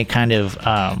any kind of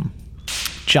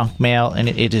junk mail, and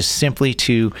it is simply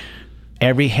to,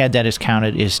 every head that is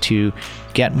counted is to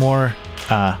get more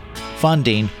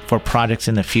funding for projects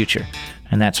in the future.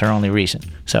 and that's our only reason.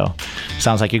 So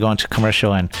sounds like you're going to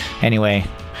commercial. And anyway,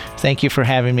 thank you for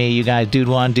having me. You guys, Dude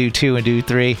 1, Dude 2, and Dude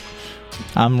 3.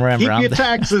 Keep your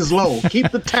taxes low.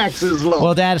 Keep the taxes low.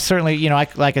 Well, that is certainly,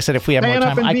 like I said, if we have more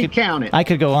time, I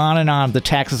could go on and on. The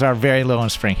taxes are very low in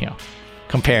Spring Hill,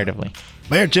 comparatively.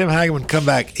 Mayor Jim Hageman, come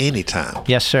back anytime.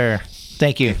 Yes, sir.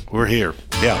 Thank you. We're here.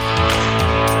 Yeah.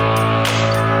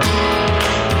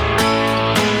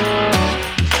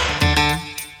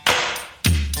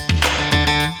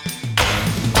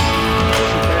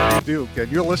 Duke,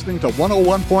 and you're listening to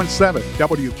 101.7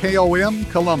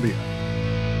 WKOM Columbia.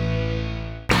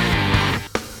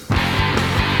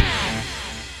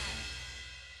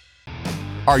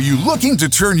 Are you looking to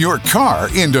turn your car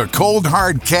into cold,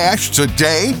 hard cash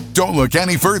today? Don't look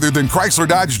any further than Chrysler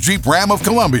Dodge Jeep Ram of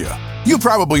Columbia. You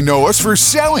probably know us for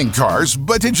selling cars,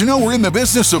 but did you know we're in the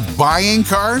business of buying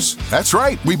cars? That's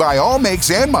right, we buy all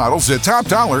makes and models at top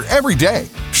dollar every day.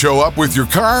 Show up with your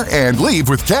car and leave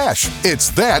with cash. It's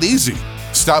that easy.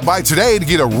 Stop by today to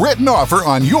get a written offer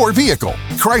on your vehicle.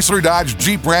 Chrysler Dodge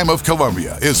Jeep Ram of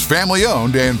Columbia is family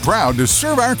owned and proud to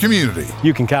serve our community.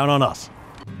 You can count on us.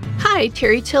 Hi,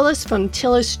 Terry Tillis from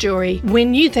Tillis Jewelry.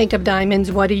 When you think of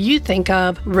diamonds, what do you think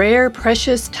of? Rare,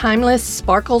 precious, timeless,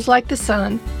 sparkles like the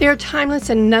sun. They are timeless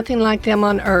and nothing like them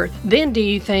on earth. Then do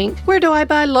you think, where do I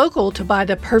buy local to buy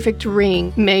the perfect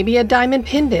ring? Maybe a diamond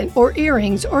pendant or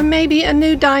earrings, or maybe a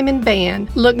new diamond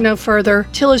band. Look no further.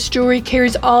 Tillis Jewelry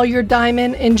carries all your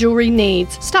diamond and jewelry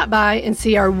needs. Stop by and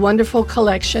see our wonderful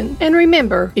collection. And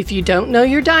remember, if you don't know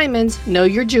your diamonds, know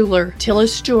your jeweler.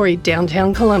 Tillis Jewelry,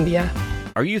 downtown Columbia.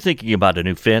 Are you thinking about a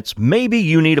new fence? Maybe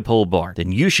you need a pole barn.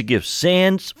 Then you should give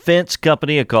Sands Fence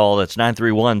Company a call. That's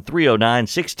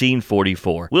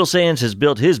 931-309-1644. Will Sands has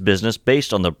built his business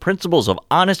based on the principles of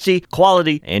honesty,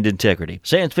 quality, and integrity.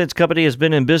 Sands Fence Company has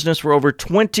been in business for over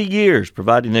 20 years,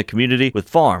 providing the community with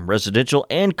farm, residential,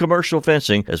 and commercial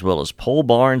fencing, as well as pole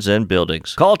barns and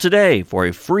buildings. Call today for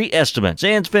a free estimate.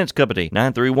 Sands Fence Company,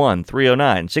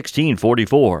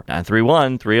 931-309-1644.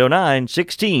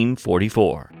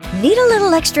 931-309-1644. Need a little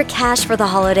extra cash for the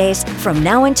holidays? From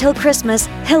now until Christmas,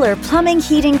 Hiller Plumbing,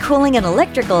 Heating, Cooling, and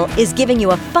Electrical is giving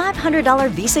you a $500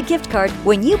 Visa gift card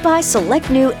when you buy select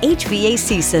new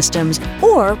HVAC systems,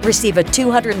 or receive a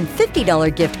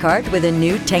 $250 gift card with a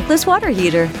new tankless water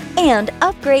heater. And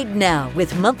upgrade now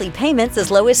with monthly payments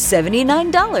as low as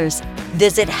 $79.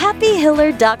 Visit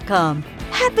happyhiller.com.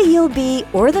 Happy you'll be,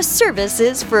 or the service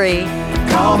is free.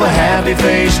 Call the Happy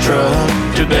Face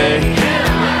Truck today.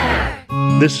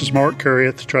 This is Mark Curry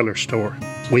at the Trailer Store.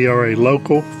 We are a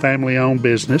local, family-owned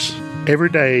business. Every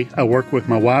day, I work with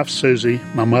my wife, Susie,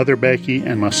 my mother, Becky,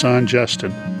 and my son,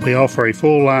 Justin. We offer a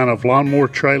full line of lawnmower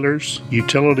trailers,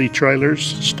 utility trailers,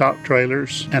 stock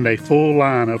trailers, and a full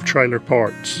line of trailer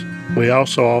parts. We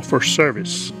also offer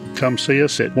service. Come see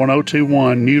us at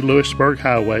 1021 New Lewisburg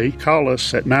Highway. Call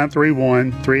us at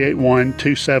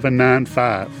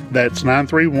 931-381-2795. That's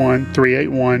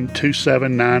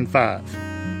 931-381-2795.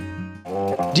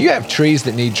 Do you have trees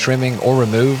that need trimming or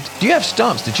removed? Do you have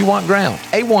stumps that you want ground?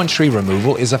 A1 Tree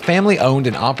Removal is a family-owned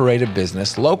and operated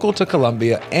business local to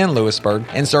Columbia and Lewisburg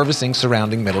and servicing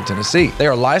surrounding Middle Tennessee. They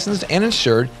are licensed and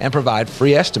insured and provide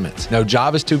free estimates. No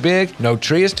job is too big, no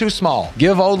tree is too small.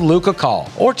 Give old Luke a call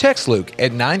or text Luke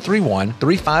at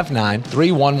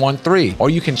 931-359-3113, or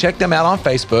you can check them out on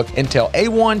Facebook and tell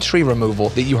A1 Tree Removal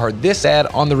that you heard this ad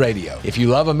on the radio. If you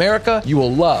love America, you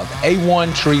will love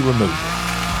A1 Tree Removal.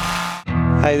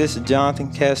 Hey, this is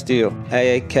Jonathan Castile,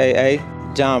 a.k.a.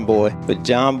 John Boy, with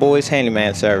John Boy's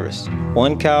Handyman Service.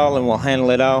 One call and we'll handle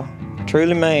it all.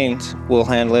 Truly means we'll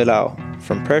handle it all.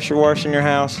 From pressure washing your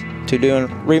house to doing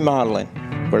remodeling.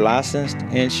 We're licensed,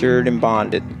 insured, and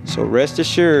bonded. So rest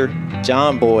assured,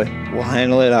 John Boy will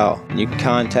handle it all. You can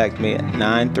contact me at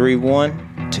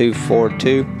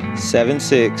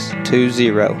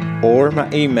 931-242-7620 or my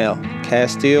email,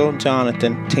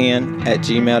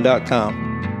 CastileJonathan10@gmail.com.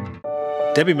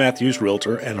 Debbie Matthews,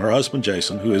 realtor, and her husband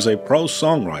Jason, who is a prose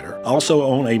songwriter, also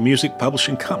own a music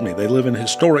publishing company. They live in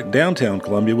historic downtown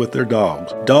Columbia with their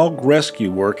dogs. Dog rescue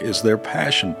work is their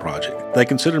passion project. They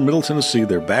consider Middle Tennessee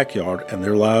their backyard, and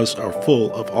their lives are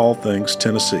full of all things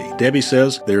Tennessee. Debbie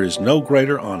says there is no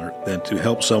greater honor than to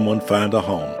help someone find a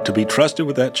home. To be trusted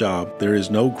with that job, there is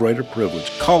no greater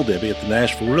privilege. Call Debbie at the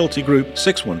Nashville Realty Group,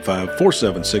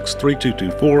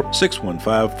 615-476-3224,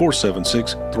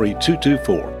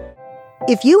 615-476-3224.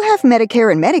 If you have Medicare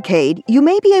and Medicaid, you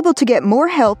may be able to get more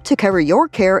help to cover your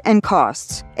care and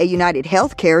costs. A United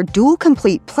Healthcare Dual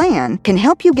Complete plan can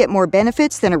help you get more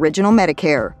benefits than original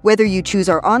Medicare. Whether you choose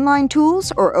our online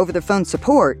tools or over-the-phone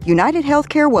support, United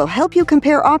Healthcare will help you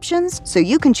compare options so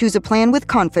you can choose a plan with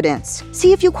confidence.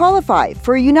 See if you qualify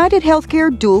for a United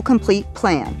Healthcare Dual Complete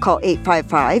plan. Call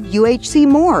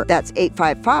 855-UHC-MORE. That's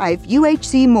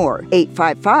 855-UHC-MORE.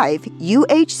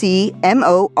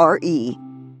 855-UHC-MORE.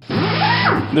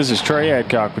 This is Trey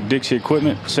Adcock with Dixie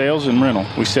Equipment Sales and Rental.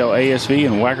 We sell ASV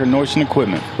and Wacker Neuson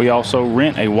equipment. We also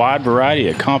rent a wide variety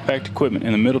of compact equipment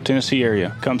in the Middle Tennessee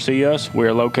area. Come see us. We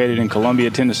are located in Columbia,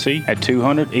 Tennessee at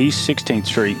 200 East 16th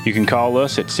Street. You can call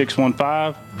us at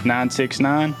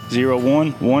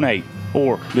 615-969-0118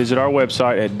 or visit our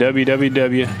website at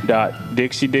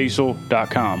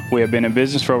www.dixiediesel.com. We have been in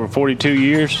business for over 42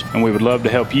 years, and we would love to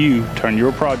help you turn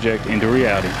your project into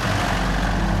reality.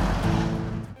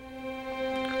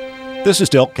 This is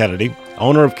Del Kennedy,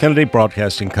 owner of Kennedy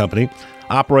Broadcasting Company,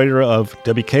 operator of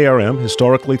WKRM,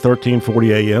 historically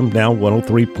 1340 AM, now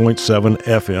 103.7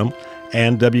 FM,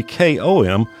 and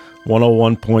WKOM,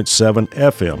 101.7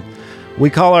 FM. We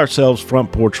call ourselves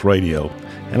Front Porch Radio,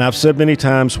 and I've said many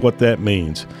times what that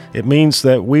means. It means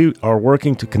that we are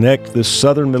working to connect this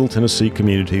southern Middle Tennessee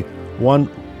community, one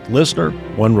listener,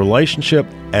 one relationship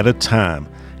at a time.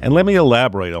 And let me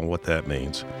elaborate on what that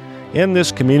means. In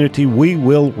this community, we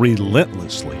will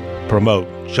relentlessly promote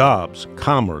jobs,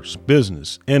 commerce,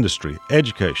 business, industry,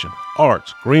 education,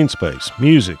 arts, green space,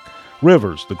 music,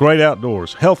 rivers, the great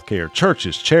outdoors, healthcare,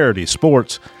 churches, charities,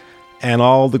 sports, and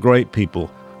all the great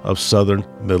people of southern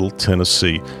Middle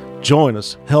Tennessee. Join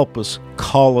us, help us,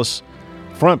 call us.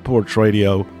 Front Porch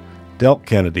Radio, Del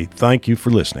Kennedy, thank you for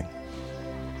listening.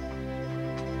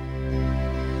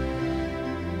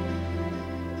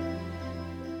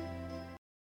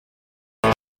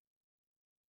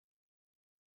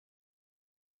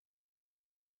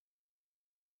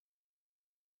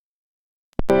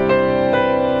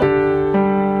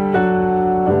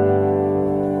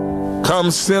 Come,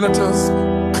 senators,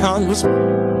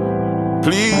 congressmen,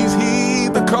 please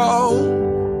heed the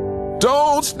call.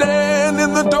 Don't stand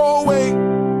in the doorway,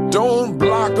 don't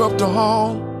block up the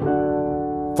hall.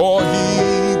 For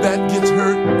he that gets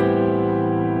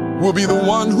hurt will be the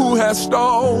one who has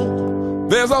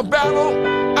stalled. There's a battle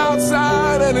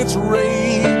outside and it's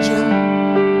raging.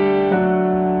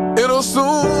 It'll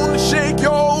soon shake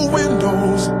your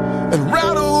windows and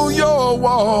rattle your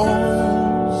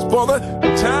walls. For the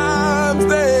times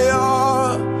they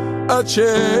are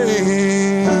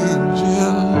a-changing.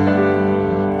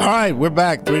 All right, we're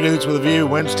back. Three Dudes with a View,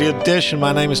 Wednesday edition.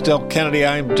 My name is Del Kennedy.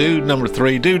 I am dude number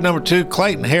 3. Dude number 2,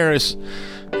 Clayton Harris,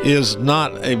 is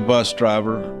not a bus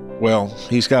driver. Well,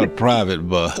 he's got a private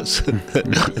bus.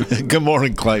 Good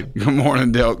morning, Clayton. Good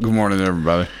morning, Del. Good morning,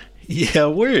 everybody. Yeah,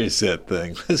 where is that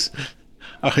thing?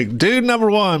 All right, dude number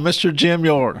 1, Mr. Jim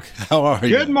York. How are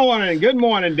you? Good morning,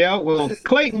 Del. Well,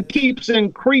 Clayton keeps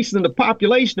increasing the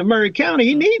population of Murray County.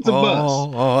 He needs a bus.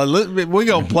 We're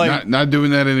gonna play. Not doing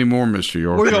that anymore, Mr.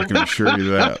 York. I can assure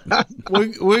you that.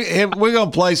 We're gonna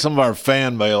play some of our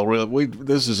fan mail.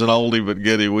 This is an oldie but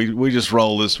goodie. We just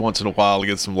roll this once in a while to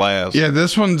get some laughs. Yeah,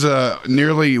 this one's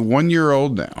nearly 1 year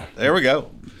old now. There we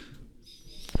go.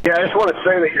 Yeah, I just want to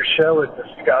say that your show is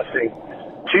disgusting.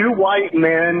 2 white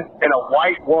men and a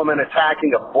white woman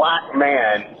attacking a black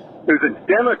man who's a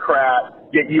Democrat,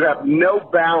 yet you have no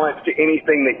balance to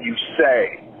anything that you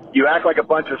say. You act like a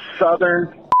bunch of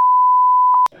Southern.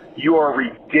 You are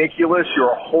ridiculous.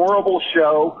 You're a horrible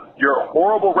show. You're a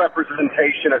horrible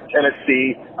representation of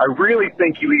Tennessee. I really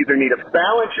think you either need to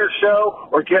balance your show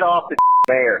or get off the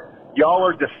air. Y'all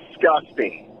are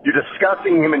disgusting. You're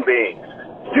disgusting human beings.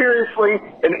 Seriously,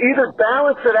 and either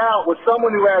balance it out with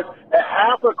someone who has a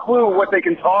half a clue what they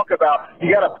can talk about.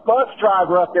 You got a bus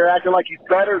driver up there acting like he's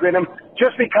better than him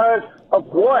just because of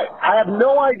what? I have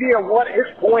no idea what his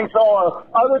points are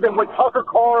other than what Tucker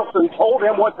Carlson told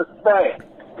him what to say.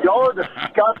 Y'all are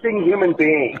disgusting human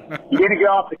beings. You need to get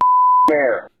off the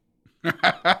air.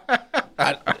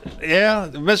 Yeah,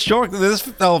 Mr. York, this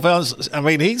fellow, I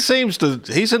mean, he's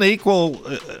an equal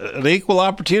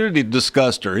opportunity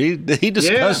disgusser. He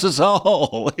discusses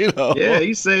all, you know. Yeah,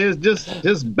 he says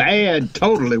just bad,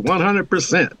 totally,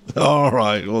 100%. All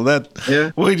right, well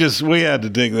we had to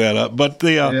dig that up, but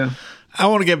I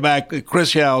want to get back to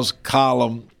Chris Yow's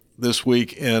column this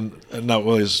week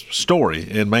his story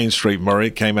in Main Street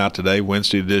Murray came out today,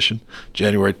 Wednesday edition,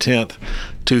 January 10th,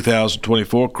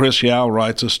 2024. Chris Yow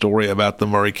writes a story about the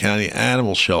Murray County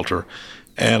Animal Shelter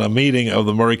and a meeting of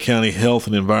the Murray County Health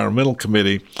and Environmental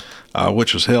Committee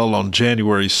which was held on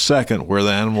January 2nd, where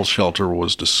the animal shelter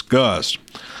was discussed.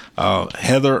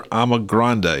 Heather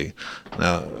Amagrande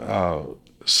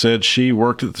said she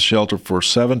worked at the shelter for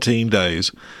 17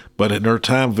 days, but in her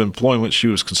time of employment, she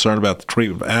was concerned about the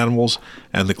treatment of animals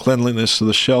and the cleanliness of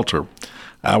the shelter.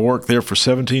 I worked there for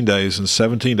 17 days. In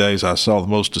 17 days, I saw the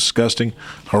most disgusting,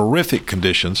 horrific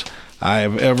conditions I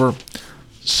have ever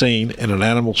seen in an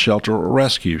animal shelter or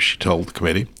rescue, she told the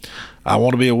committee. I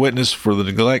want to be a witness for the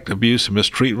neglect, abuse, and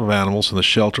mistreatment of animals in the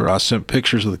shelter. I sent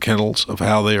pictures of the kennels of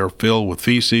how they are filled with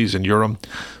feces and urine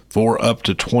for up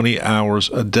to 20 hours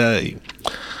a day.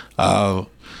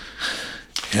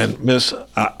 And Miss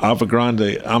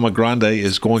Amagrande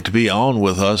is going to be on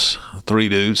with us, Three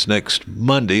Dudes, next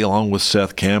Monday, along with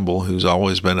Seth Campbell, who's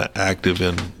always been active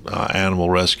in animal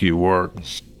rescue work.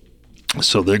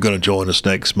 So they're going to join us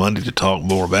next Monday to talk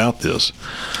more about this.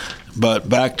 But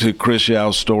back to Chris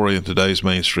Yao's story in today's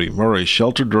Main Street Murray.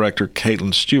 Shelter Director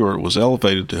Caitlin Stewart was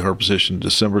elevated to her position in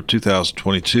December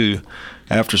 2022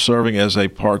 after serving as a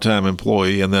part-time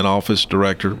employee and then office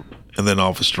director.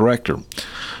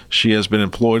 She has been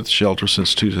employed at the shelter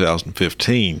since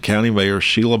 2015. County Mayor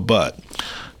Sheila Butt.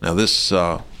 Now this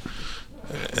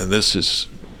is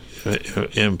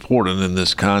important in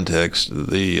this context.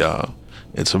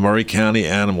 It's a Murray County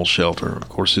animal shelter. Of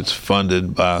course, it's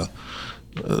funded by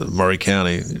Murray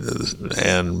County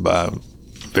and by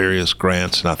various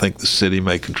grants, and I think the city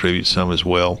may contribute some as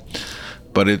well.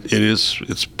 But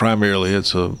it's primarily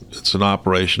an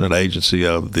operation, an agency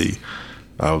of the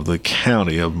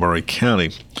county of Murray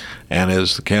County, and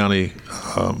as the county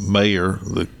mayor,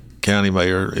 the county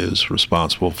mayor is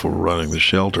responsible for running the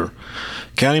shelter.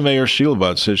 County Mayor Sheila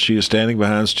Butt says she is standing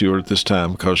behind Stewart at this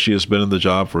time because she has been in the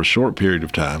job for a short period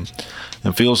of time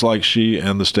and feels like she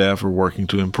and the staff are working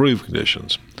to improve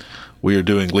conditions. We are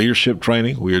doing leadership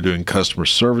training. We are doing customer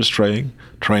service training.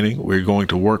 We're going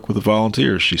to work with the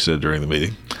volunteers, she said during the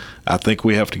meeting. I think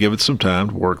we have to give it some time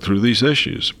to work through these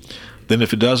issues. Then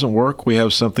if it doesn't work, we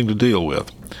have something to deal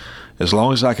with. As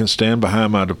long as I can stand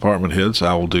behind my department heads,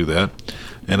 I will do that,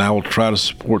 and I will try to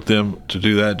support them to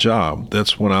do that job.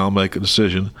 That's when I'll make a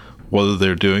decision whether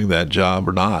they're doing that job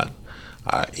or not.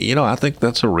 I think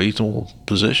that's a reasonable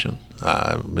position.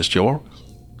 Ms. York?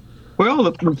 Well,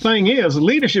 the thing is,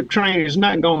 leadership training is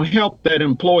not going to help that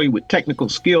employee with technical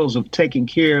skills of taking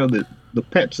care of the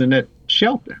pets in that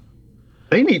shelter.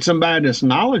 They need somebody that's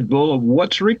knowledgeable of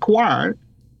what's required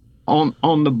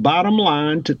on the bottom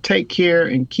line to take care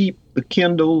and keep the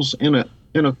kennels in a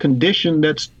condition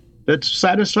that's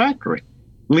satisfactory.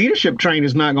 Leadership training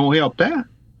is not going to help that.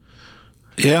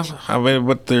 Yeah,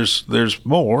 but there's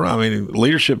more.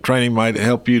 Leadership training might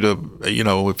help you to,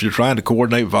 if you're trying to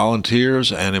coordinate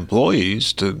volunteers and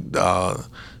employees to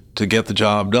get the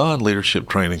job done, leadership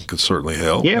training could certainly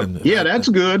help. Yeah, that's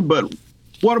good. But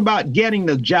what about getting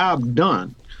the job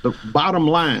done? The bottom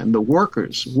line, the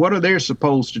workers, what are they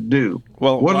supposed to do?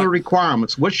 Well, what are the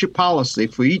requirements? What's your policy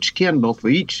for each kennel, for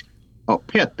each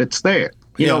pet that's there?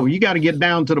 You got to get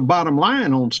down to the bottom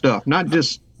line on stuff, not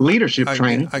just leadership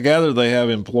training. I gather they have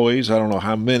employees. I don't know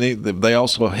how many. They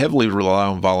also heavily rely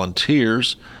on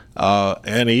volunteers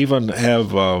and even have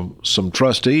some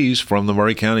trustees from the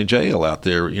Murray County Jail out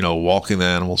there, walking the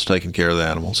animals, taking care of the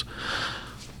animals.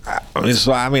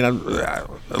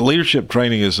 Leadership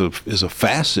training is a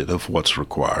facet of what's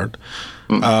required.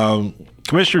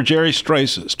 Commissioner Jerry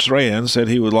Strahan said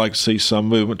he would like to see some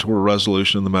movement toward a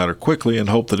resolution in the matter quickly and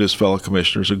hope that his fellow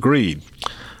commissioners agreed.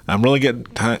 I'm really getting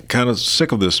kind of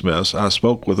sick of this mess. I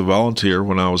spoke with a volunteer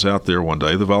when I was out there one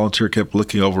day. The volunteer kept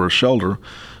looking over her shoulder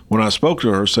when I spoke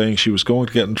to her, saying she was going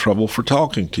to get in trouble for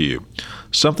talking to you.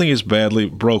 Something is badly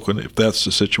broken if that's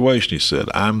the situation, he said.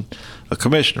 I'm a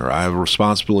commissioner. I have a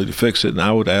responsibility to fix it, and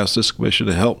I would ask this commission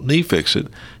to help me fix it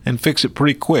and fix it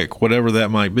pretty quick, whatever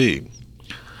that might be.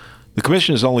 The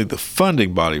commission is only the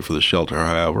funding body for the shelter,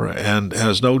 however, and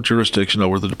has no jurisdiction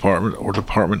over the department or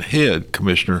department head,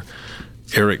 Commissioner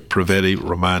Eric Privetti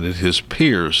reminded his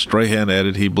peers. Strahan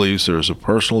added he believes there is a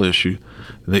personnel issue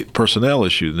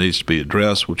that needs to be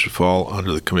addressed, which would fall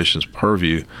under the commission's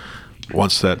purview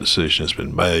once that decision has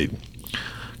been made.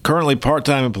 Currently,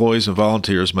 part-time employees and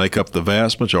volunteers make up the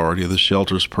vast majority of the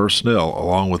shelter's personnel,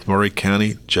 along with Murray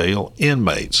County Jail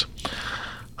inmates.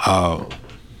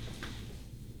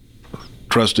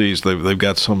 Trustees, they've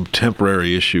got some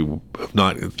temporary issue of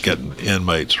not getting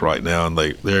inmates right now, and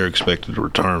they're expected to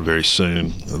return very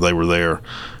soon. They were there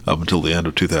up until the end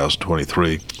of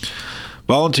 2023.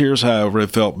 Volunteers, however,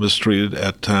 have felt mistreated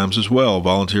at times as well.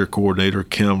 Volunteer coordinator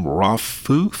Kim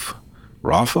Rafoff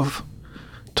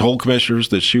told commissioners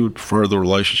that she would prefer the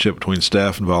relationship between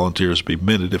staff and volunteers be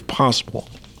mended if possible.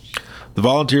 The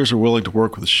volunteers are willing to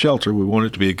work with the shelter. We want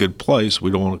it to be a good place.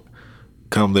 We don't want to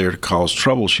come there to cause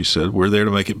trouble, she said. We're there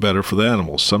to make it better for the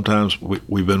animals. Sometimes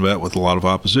we've been met with a lot of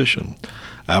opposition.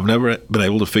 I've never been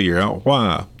able to figure out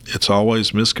why. It's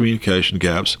always miscommunication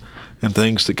gaps and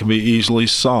things that can be easily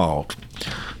solved.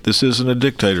 This isn't a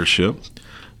dictatorship,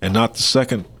 and not the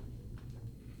second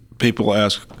people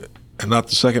ask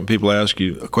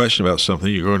you a question about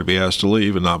something, you're going to be asked to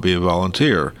leave and not be a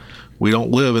volunteer. We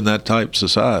don't live in that type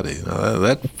society.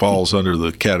 That falls under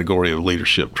the category of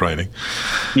leadership training.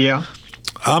 Yeah.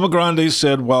 Amagrande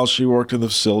said while she worked in the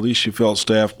facility, she felt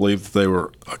staff believed that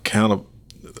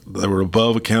they were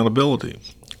above accountability.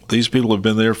 These people have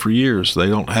been there for years. They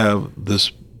have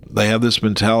this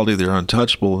mentality they're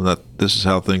untouchable and that this is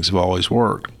how things have always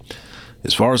worked.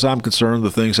 As far as I'm concerned,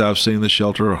 the things I've seen in the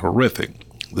shelter are horrific.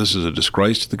 This is a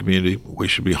disgrace to the community. We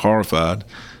should be horrified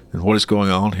in what is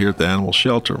going on here at the animal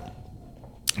shelter.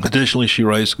 Additionally, she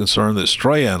raised concern that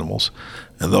stray animals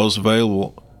and those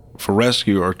available for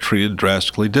rescue are treated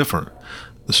drastically different.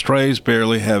 The strays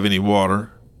barely have any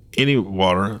water.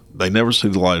 They never see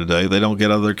the light of day. They don't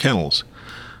get out of their kennels.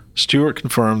 Stewart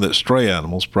confirmed that stray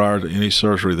animals, prior to any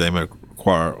surgery they may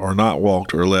require, are not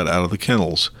walked or let out of the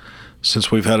kennels.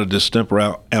 Since we've had a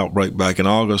distemper outbreak back in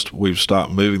August, we've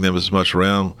stopped moving them as much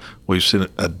around. We've seen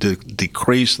a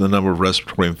decrease in the number of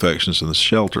respiratory infections in the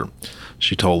shelter,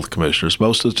 she told the commissioners.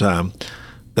 Most of the time,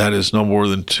 that is no more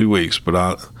than 2 weeks,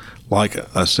 but like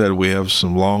I said, we have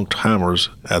some long-timers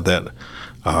that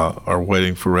are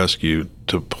waiting for rescue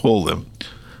to pull them.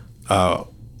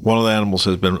 One of the animals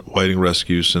has been waiting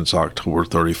rescue since October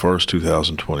 31st,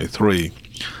 2023.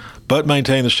 But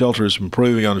maintain the shelter is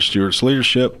improving under Stewart's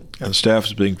leadership, and staff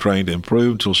is being trained to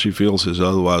improve until she feels it is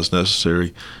otherwise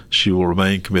necessary. She will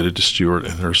remain committed to Stewart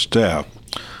and her staff.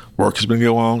 Work has been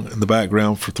going on in the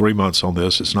background for 3 months on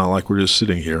this. It's not like we're just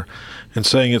sitting here and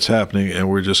saying it's happening and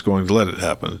we're just going to let it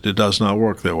happen. It does not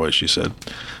work that way, she said.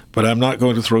 But I'm not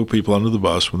going to throw people under the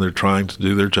bus when they're trying to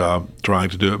do their job, trying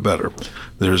to do it better.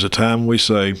 There's a time we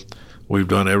say we've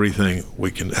done everything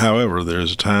we can. However,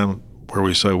 there's a time where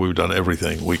we say we've done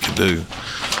everything we can do.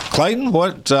 Clayton,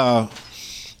 what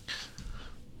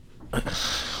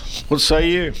say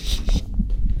you?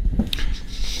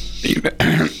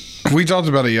 We talked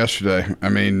about it yesterday. I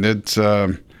mean, it's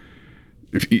a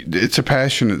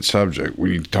passionate subject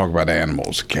when you talk about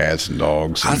animals, cats and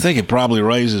dogs. I think it probably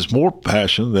raises more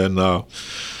passion than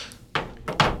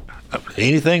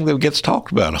anything that gets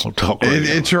talked about on talk radio.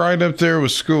 It's right up there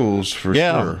with schools for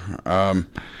sure.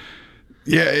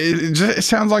 It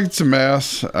sounds like it's a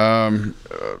mess. And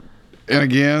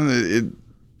again,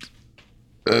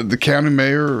 the county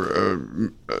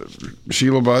mayor,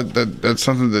 Sheila Butt, that's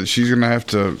something that she's going to have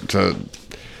to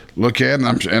look at,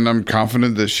 and I'm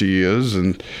confident that she is.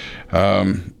 And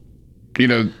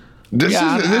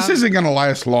this isn't going to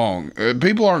last long.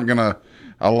 People aren't going to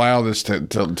allow this to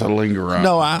linger on.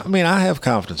 No, I mean I have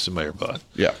confidence in Mayor Butt.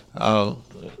 Yeah.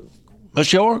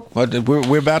 Ms. York,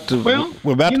 we're about to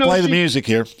play the music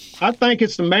here. I think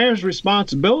it's the mayor's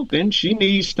responsibility, and she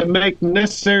needs to make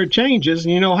necessary changes.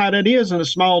 You know how that is in a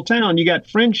small town. You got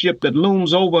friendship that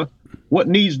looms over what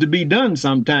needs to be done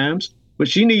sometimes, but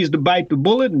she needs to bite the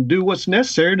bullet and do what's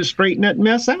necessary to straighten that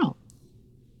mess out.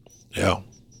 Yeah.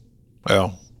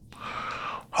 Well,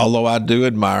 although I do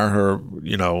admire her,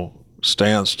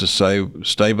 stance to say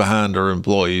stay behind her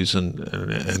employees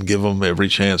and give them every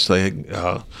chance they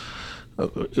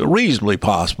reasonably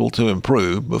possible to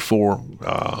improve before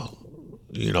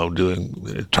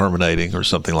doing terminating or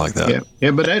something like that.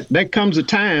 Yeah, but that comes a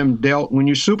time, Delt, when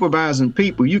you're supervising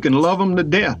people, you can love them to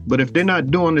death, but if they're not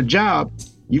doing the job,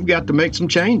 you've got to make some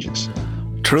changes.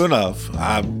 True enough.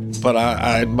 But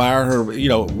I admire her,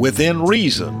 within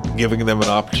reason, giving them an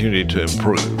opportunity to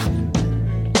improve.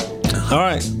 All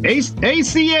right.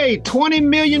 ACA, 20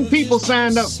 million people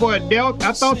signed up for it, Delt.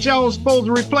 I thought y'all was supposed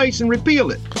to replace and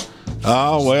repeal it.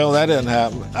 Oh, well, that didn't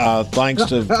happen. Thanks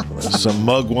to some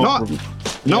mugwump.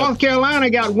 North Carolina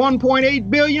got $1.8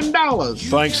 billion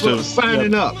thanks to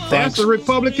signing up. That's a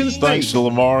Republican state. Thanks to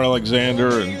Lamar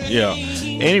Alexander. And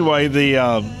anyway,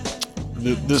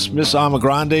 this Miss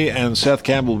Amagrande and Seth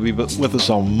Campbell will be with us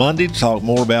on Monday to talk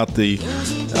more about the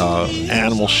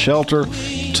animal shelter.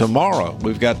 Tomorrow,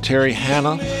 we've got Terry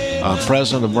Hanna,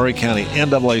 president of Murray County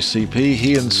NAACP.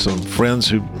 He and some friends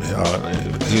who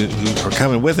are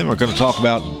coming with him are going to talk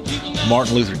about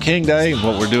Martin Luther King Day and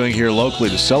what we're doing here locally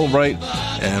to celebrate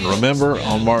and remember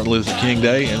on Martin Luther King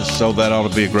Day. And so that ought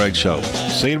to be a great show.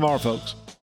 See you tomorrow, folks.